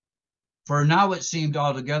 For now it seemed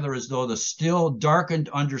altogether as though the still darkened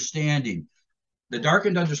understanding, this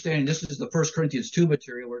is the 1 Corinthians 2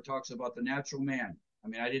 material where it talks about the natural man. I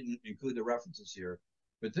mean, I didn't include the references here,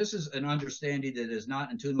 but this is an understanding that is not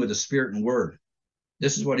in tune with the Spirit and Word.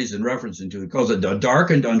 This is what he's in reference to. He calls it a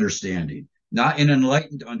darkened understanding, not an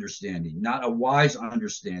enlightened understanding, not a wise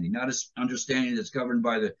understanding, not an understanding that's governed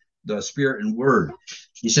by the Spirit and Word.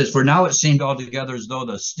 He says, for now it seemed altogether as though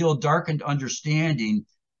the still darkened understanding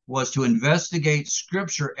was to investigate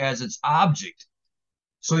Scripture as its object.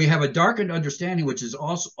 So you have a darkened understanding, which is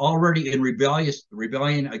also already in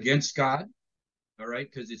rebellion against God, all right,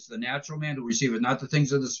 because it's the natural man who receiveth not the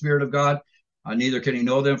things of the Spirit of God, neither can he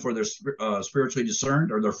know them, for they're spiritually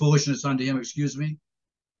discerned, or their foolishness unto him, excuse me.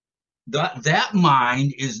 That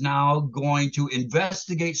mind is now going to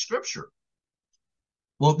investigate Scripture.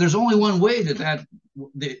 Well, there's only one way at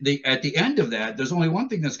the end of that, there's only one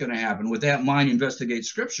thing that's going to happen with that mind investigate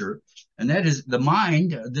Scripture, and that is the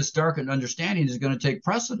mind, this darkened understanding, is going to take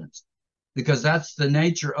precedence, because that's the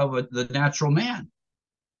nature of the natural man.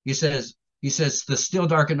 He says the still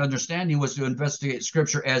darkened understanding was to investigate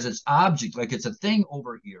Scripture as its object, like it's a thing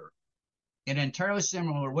over here, in an entirely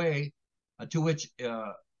similar way to which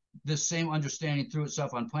this same understanding threw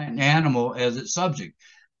itself on plant and animal as its subject.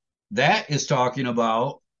 That is talking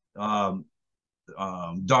about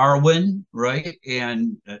Darwin, right?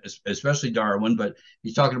 And especially Darwin, but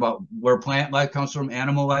he's talking about where plant life comes from,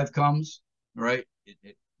 animal life comes, right?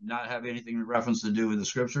 It not have anything in reference to do with the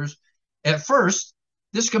Scriptures. At first,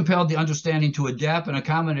 this compelled the understanding to adapt and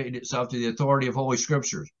accommodate itself to the authority of Holy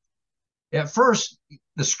Scriptures. At first,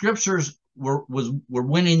 the Scriptures were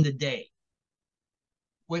winning the day,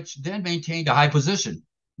 which then maintained a high position.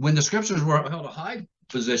 When the Scriptures were held a high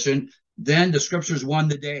position, then the Scriptures won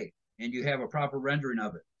the day, and you have a proper rendering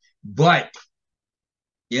of it. But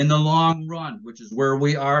in the long run, which is where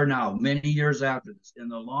we are now, many years after this, in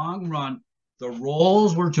the long run, the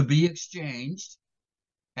roles were to be exchanged,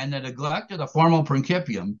 and the neglect of the formal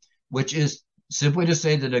principium, which is simply to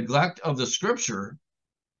say the neglect of the scripture,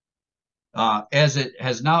 as it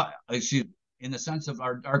has now, in the sense of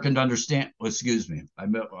our darkened understanding,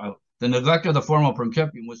 the neglect of the formal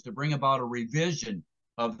principium was to bring about a revision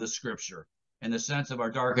of the scripture in the sense of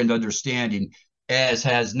our darkened understanding, as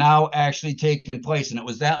has now actually taken place. And it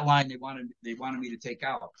was that line they wanted me to take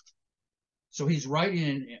out. So he's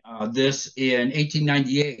writing this in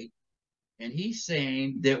 1898, and he's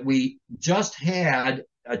saying that we just had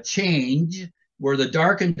a change where the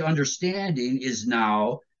darkened understanding is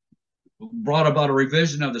now brought about a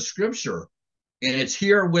revision of the scripture, and it's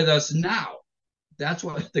here with us now. That's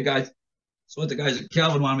what the guys at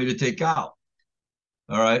Calvin wanted me to take out.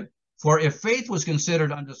 All right. For if faith was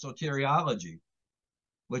considered under soteriology,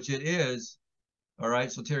 which it is, all right,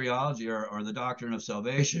 soteriology or the doctrine of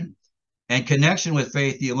salvation, and connection with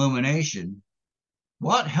faith, the illumination,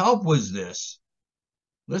 what help was this?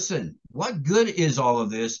 Listen, what good is all of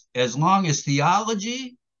this as long as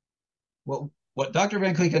theology, what Dr.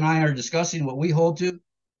 Van Cleek and I are discussing, what we hold to,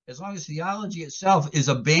 as long as theology itself is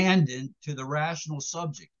abandoned to the rational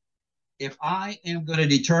subject? If I am going to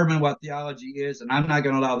determine what theology is, and I'm not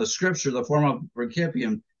going to allow the scripture, the formal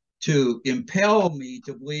principium, to impel me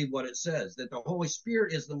to believe what it says, that the Holy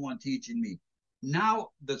Spirit is the one teaching me. Now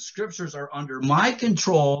the scriptures are under my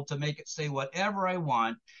control to make it say whatever I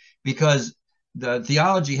want, because the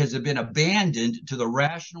theology has been abandoned to the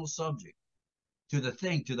rational subject, to the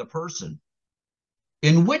thing, to the person.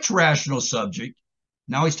 In which rational subject,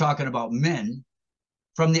 now he's talking about men,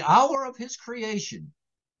 from the hour of his creation,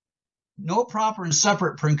 no proper and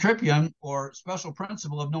separate principium or special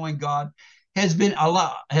principle of knowing God has been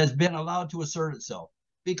allowed to assert itself,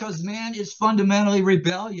 because man is fundamentally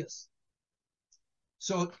rebellious.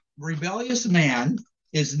 So rebellious man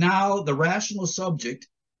is now the rational subject.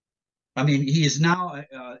 I mean, he is now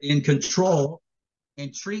in control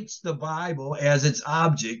and treats the Bible as its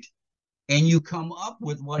object. And you come up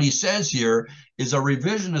with what he says here is a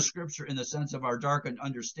revision of scripture in the sense of our darkened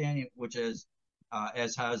understanding, which is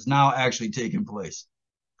as has now actually taken place.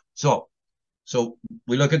 So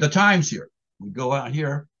we look at the times here. We go out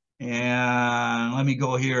here, and let me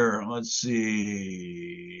go here. Let's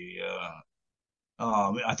see.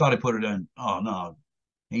 I thought I put it in. Oh, no.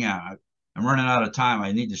 Hang on. I'm running out of time.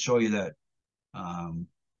 I need to show you that.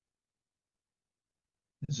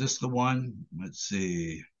 Is this the one? Let's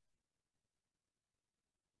see.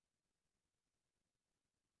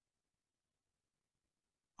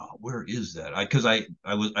 Where is that? Because I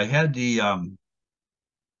had the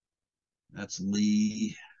that's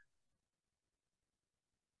Lee.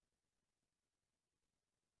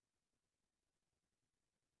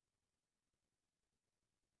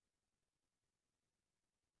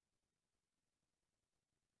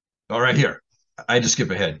 All right, here. I had to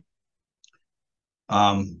skip ahead.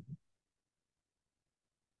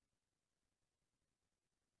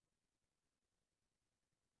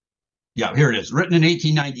 Yeah, here it is. Written in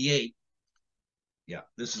 1898. Yeah,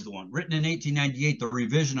 this is the one. Written in 1898, the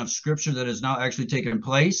revision of scripture that has now actually taken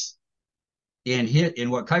place in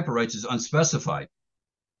what Kuyper writes is unspecified.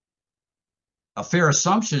 A fair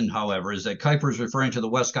assumption, however, is that Kuyper is referring to the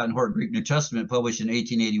Westcott and Hort Greek New Testament published in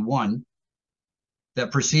 1881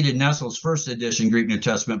 that preceded Nestle's first edition Greek New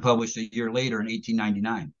Testament published a year later in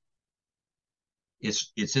 1899.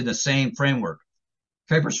 It's in the same framework.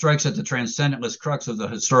 Kuyper strikes at the transcendentalist crux of the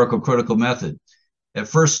historical critical method. At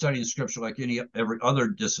first, studying scripture like every other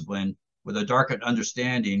discipline with a darkened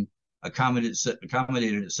understanding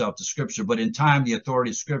accommodated itself to scripture, but in time, the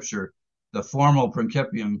authority of scripture, the formal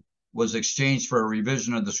principium, was exchanged for a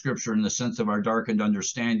revision of the scripture in the sense of our darkened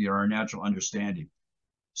understanding or our natural understanding.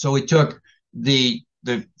 So we took the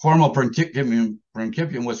formal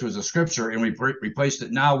principium, which was a scripture, and we replaced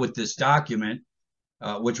it now with this document,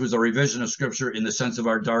 which was a revision of scripture in the sense of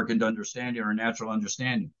our darkened understanding or natural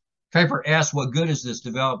understanding. Kuyper asked, what good is this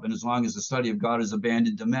development as long as the study of God is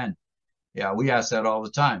abandoned to men? Yeah, we ask that all the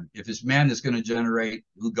time. If it's man that's going to generate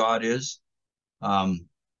who God is,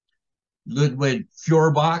 Ludwig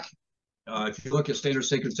Feuerbach, if you look at Standard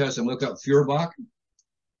Sacred Text and look up Feuerbach,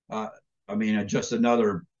 just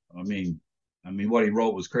another, what he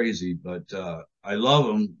wrote was crazy, but I love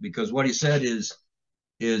him because what he said is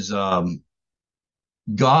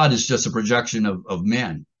God is just a projection of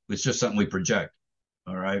men. It's just something we project,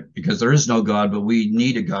 all right? Because there is no God, but we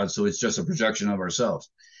need a God, so it's just a projection of ourselves.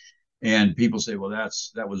 And people say, well,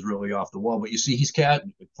 that was really off the wall. But you see,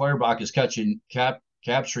 Feuerbach is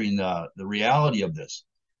capturing the reality of this.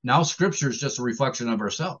 Now scripture is just a reflection of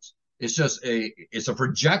ourselves. It's a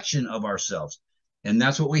projection of ourselves. And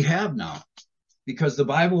that's what we have now. because the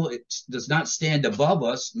Bible does not stand above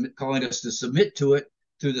us, calling us to submit to it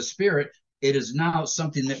through the Spirit. It is now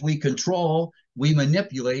something that we control, we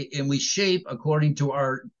manipulate, and we shape according to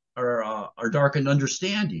our darkened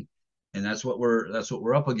understanding, and that's what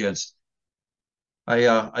we're up against. I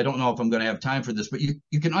don't know if I'm going to have time for this, but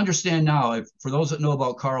you can understand now. If for those that know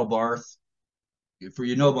about Karl Barth,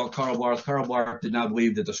 Karl Barth did not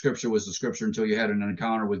believe that the Scripture was the Scripture until you had an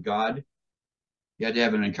encounter with God. You had to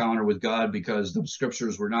have an encounter with God because the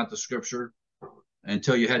Scriptures were not the Scripture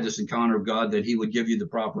until you had this encounter of God, that he would give you the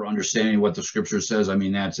proper understanding of what the Scripture says. I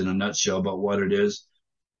mean, that's in a nutshell about what it is.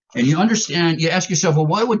 And you understand, you ask yourself, well,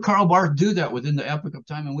 why would Karl Barth do that within the epoch of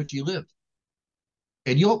time in which he lived?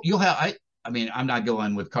 And you'll have, I mean, I'm not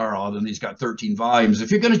going with Karl, other than he's got 13 volumes.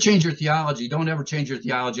 If you're going to change your theology, don't ever change your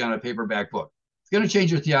theology on a paperback book. If you're going to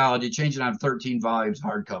change your theology, change it on 13 volumes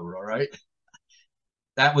hardcover, all right?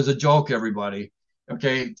 That was a joke, everybody.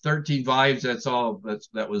 Okay, 13 volumes,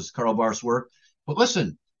 that was Karl Barth's work. But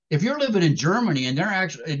listen, if you're living in Germany and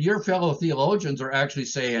your fellow theologians are actually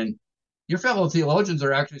saying,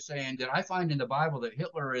 that I find in the Bible that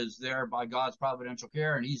Hitler is there by God's providential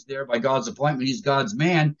care and he's there by God's appointment, he's God's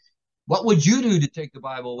man, what would you do to take the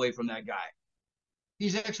Bible away from that guy?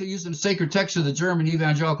 He's actually using the sacred text of the German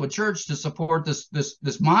evangelical church to support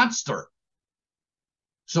this monster.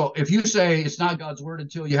 So if you say it's not God's word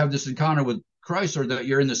until you have this encounter with Christ, or that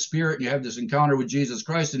you're in the Spirit and you have this encounter with Jesus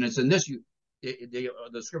Christ, and it's in this,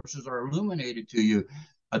 the Scriptures are illuminated to you,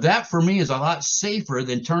 that for me is a lot safer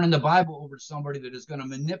than turning the Bible over to somebody that is going to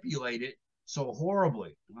manipulate it so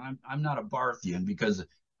horribly. I'm not a Barthian, because,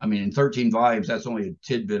 I mean, in 13 volumes, that's only a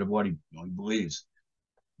tidbit of what he believes.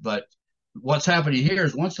 But what's happening here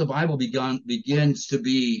is once the Bible begins to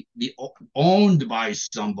be owned by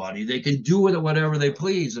somebody, they can do with it whatever they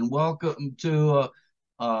please. And welcome to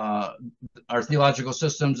our theological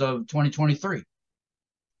systems of 2023.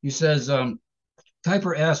 He says,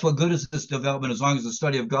 Kuyper asks, what good is this development as long as the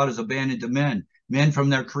study of God is abandoned to men? Men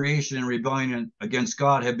from their creation and rebellion against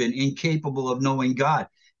God have been incapable of knowing God.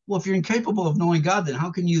 Well, if you're incapable of knowing God, then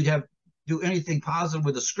how can you do anything positive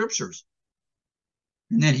with the Scriptures?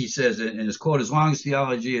 And then he says in his quote, as long as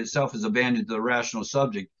theology itself is abandoned to the rational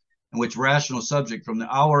subject, in which rational subject from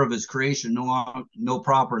the hour of his creation, no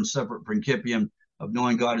proper and separate principium of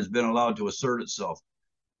knowing God has been allowed to assert itself.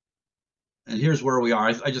 And here's where we are.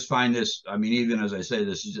 I just find this, I mean, even as I say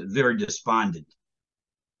this, is very despondent.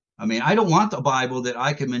 I mean, I don't want the Bible that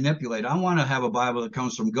I can manipulate. I want to have a Bible that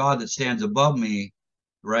comes from God, that stands above me,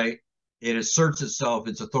 right? It asserts itself,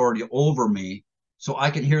 its authority over me, so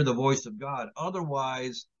I can hear the voice of God.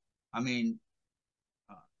 Otherwise, I mean,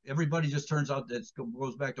 everybody just turns out that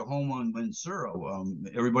goes back to Homo and Mensuro.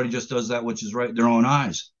 Everybody just does that which is right in their own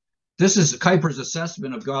eyes. This is Kuyper's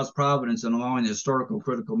assessment of God's providence and allowing the historical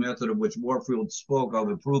critical method of which Warfield spoke of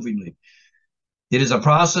approvingly. It is a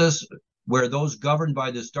process where those governed by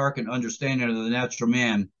this darkened understanding of the natural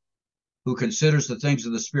man, who considers the things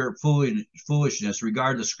of the Spirit foolishness,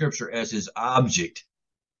 regard the Scripture as his object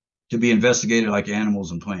to be investigated like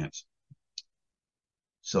animals and plants.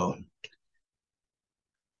 So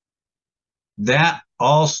that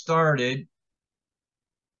all started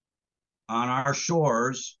on our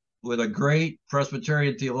shores with a great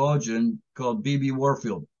Presbyterian theologian called B.B.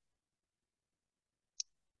 Warfield.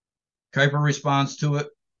 Kuyper responds to it,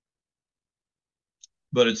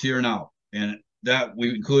 but it's here now. And that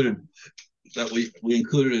we included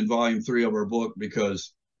in volume 3 of our book,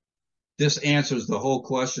 because this answers the whole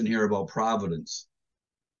question here about providence.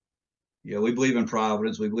 Yeah, we believe in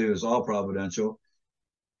providence. We believe it's all providential.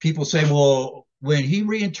 People say, well, when he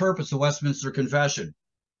reinterprets the Westminster Confession,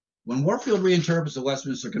 when Warfield reinterprets the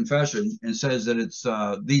Westminster Confession and says that it's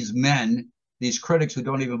these men, these critics who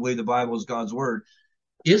don't even believe the Bible is God's word,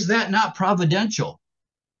 is that not providential?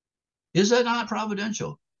 Is that not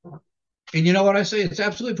providential? And you know what I say? It's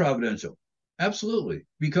absolutely providential. Absolutely.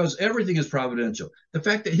 Because everything is providential. The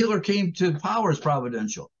fact that Hitler came to power is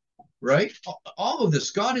providential, right? All of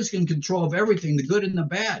this, God is in control of everything, the good and the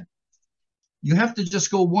bad. You have to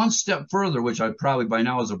just go one step further, which I probably by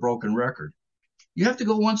now is a broken record. You have to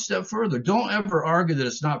go one step further. Don't ever argue that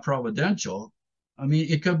it's not providential. I mean,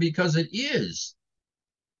 it could be, because it is.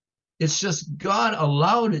 It's just God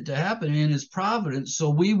allowed it to happen in his providence, so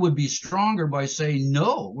we would be stronger by saying,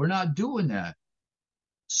 no, we're not doing that.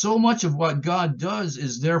 So much of what God does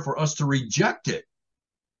is there for us to reject it,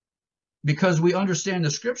 because we understand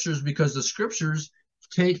the Scriptures, because the Scriptures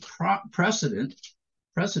take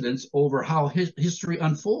precedence over how history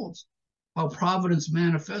unfolds, how providence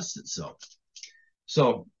manifests itself.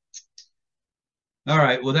 So, all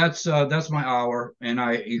right, well, that's my hour, and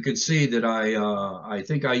you can see that I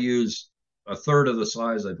think I use a third of the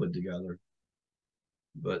slides I put together.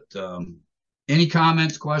 But any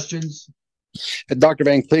comments, questions? Dr.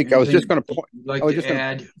 Van Cleek, anything I was just going to point. Like to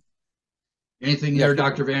add anything there,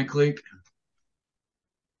 Dr. Van Cleek?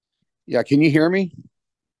 Yeah, can you hear me?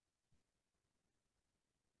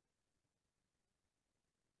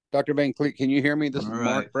 Dr. Van Cleek, can you hear me? This is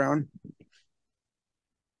Mark Brown.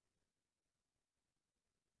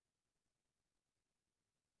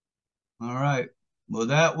 All right. Well,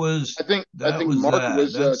 that was. I think Mark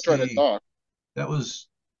was trying to talk. That was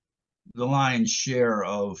the lion's share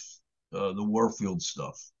of the Warfield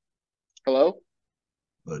stuff. Hello.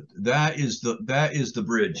 But that is the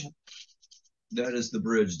bridge. That is the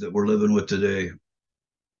bridge that we're living with today.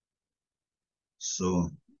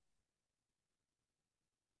 So,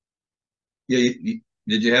 yeah,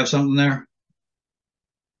 did you have something there,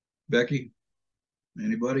 Becky?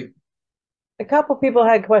 Anybody? A couple people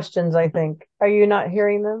had questions, I think. Are you not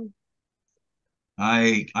hearing them?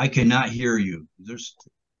 I cannot hear you. There's.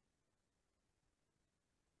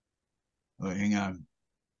 Oh, hang on.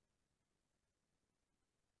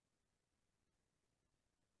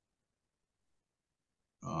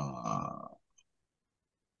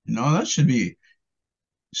 No, that should be.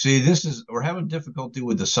 See, we're having difficulty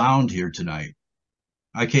with the sound here tonight.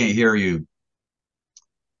 I can't hear you.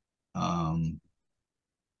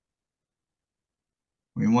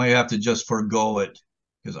 We might have to just forego it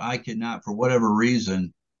because I cannot, for whatever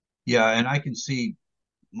reason. Yeah, and I can see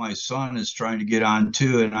my son is trying to get on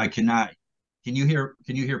too, and I cannot. Can you hear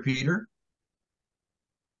Peter?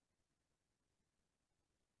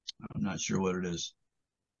 I'm not sure what it is.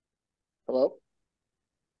 Hello?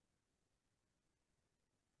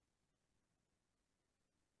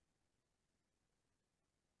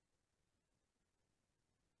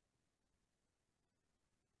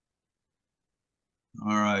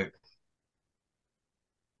 All right.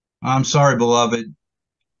 I'm sorry, beloved.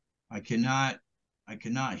 I cannot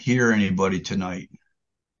hear anybody tonight.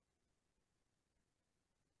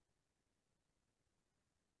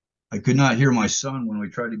 I could not hear my son when we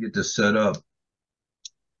tried to get this set up.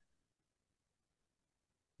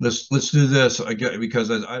 Let's do this again because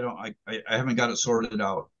I haven't got it sorted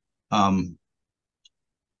out.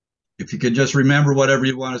 If you could just remember whatever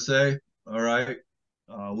you want to say, all right.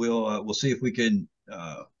 We'll see if we can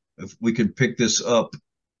pick this up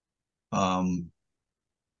at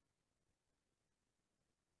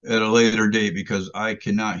a later date because I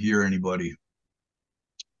cannot hear anybody.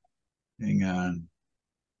 Hang on.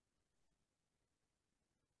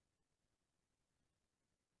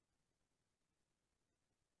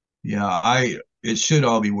 Yeah, it should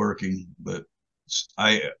all be working, but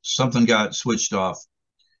something got switched off.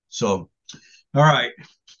 So, all right.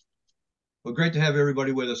 Well, great to have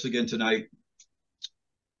everybody with us again tonight.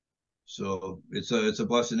 So it's a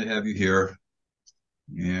blessing to have you here,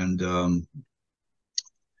 and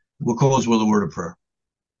we'll close with a word of prayer.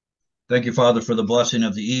 Thank you, Father, for the blessing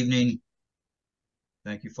of the evening.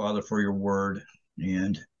 Thank you, Father, for your word,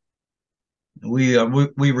 and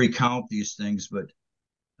we recount these things, but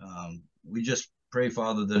we just pray,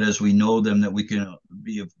 Father, that as we know them, that we can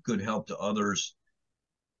be of good help to others,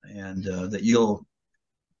 and that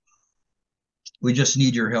we just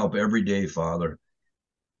need your help every day, Father.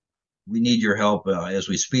 We need your help as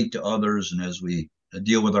we speak to others and as we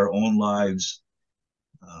deal with our own lives.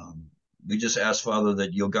 We just ask, Father,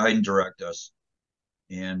 that you'll guide and direct us.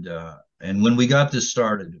 And when we got this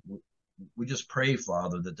started, we just pray,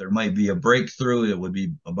 Father, that there might be a breakthrough. It would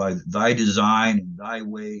be by thy design and thy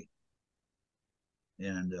way.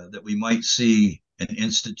 And that we might see an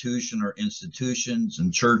institution or institutions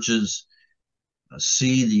and churches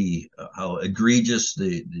see how egregious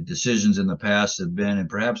the decisions in the past have been, and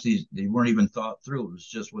perhaps they weren't even thought through. It was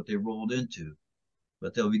just what they rolled into.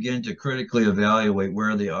 But they'll begin to critically evaluate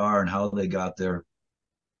where they are and how they got there.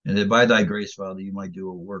 And that by thy grace, Father, you might do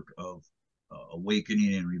a work of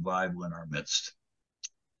awakening and revival in our midst.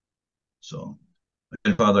 So,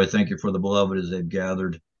 again, Father, I thank you for the beloved as they've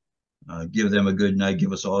gathered. Give them a good night.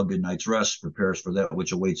 Give us all a good night's rest. Prepare us for that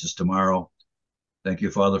which awaits us tomorrow. Thank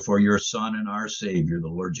you, Father, for your Son and our Savior, the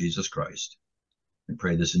Lord Jesus Christ. We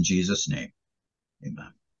pray this in Jesus' name.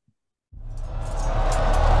 Amen.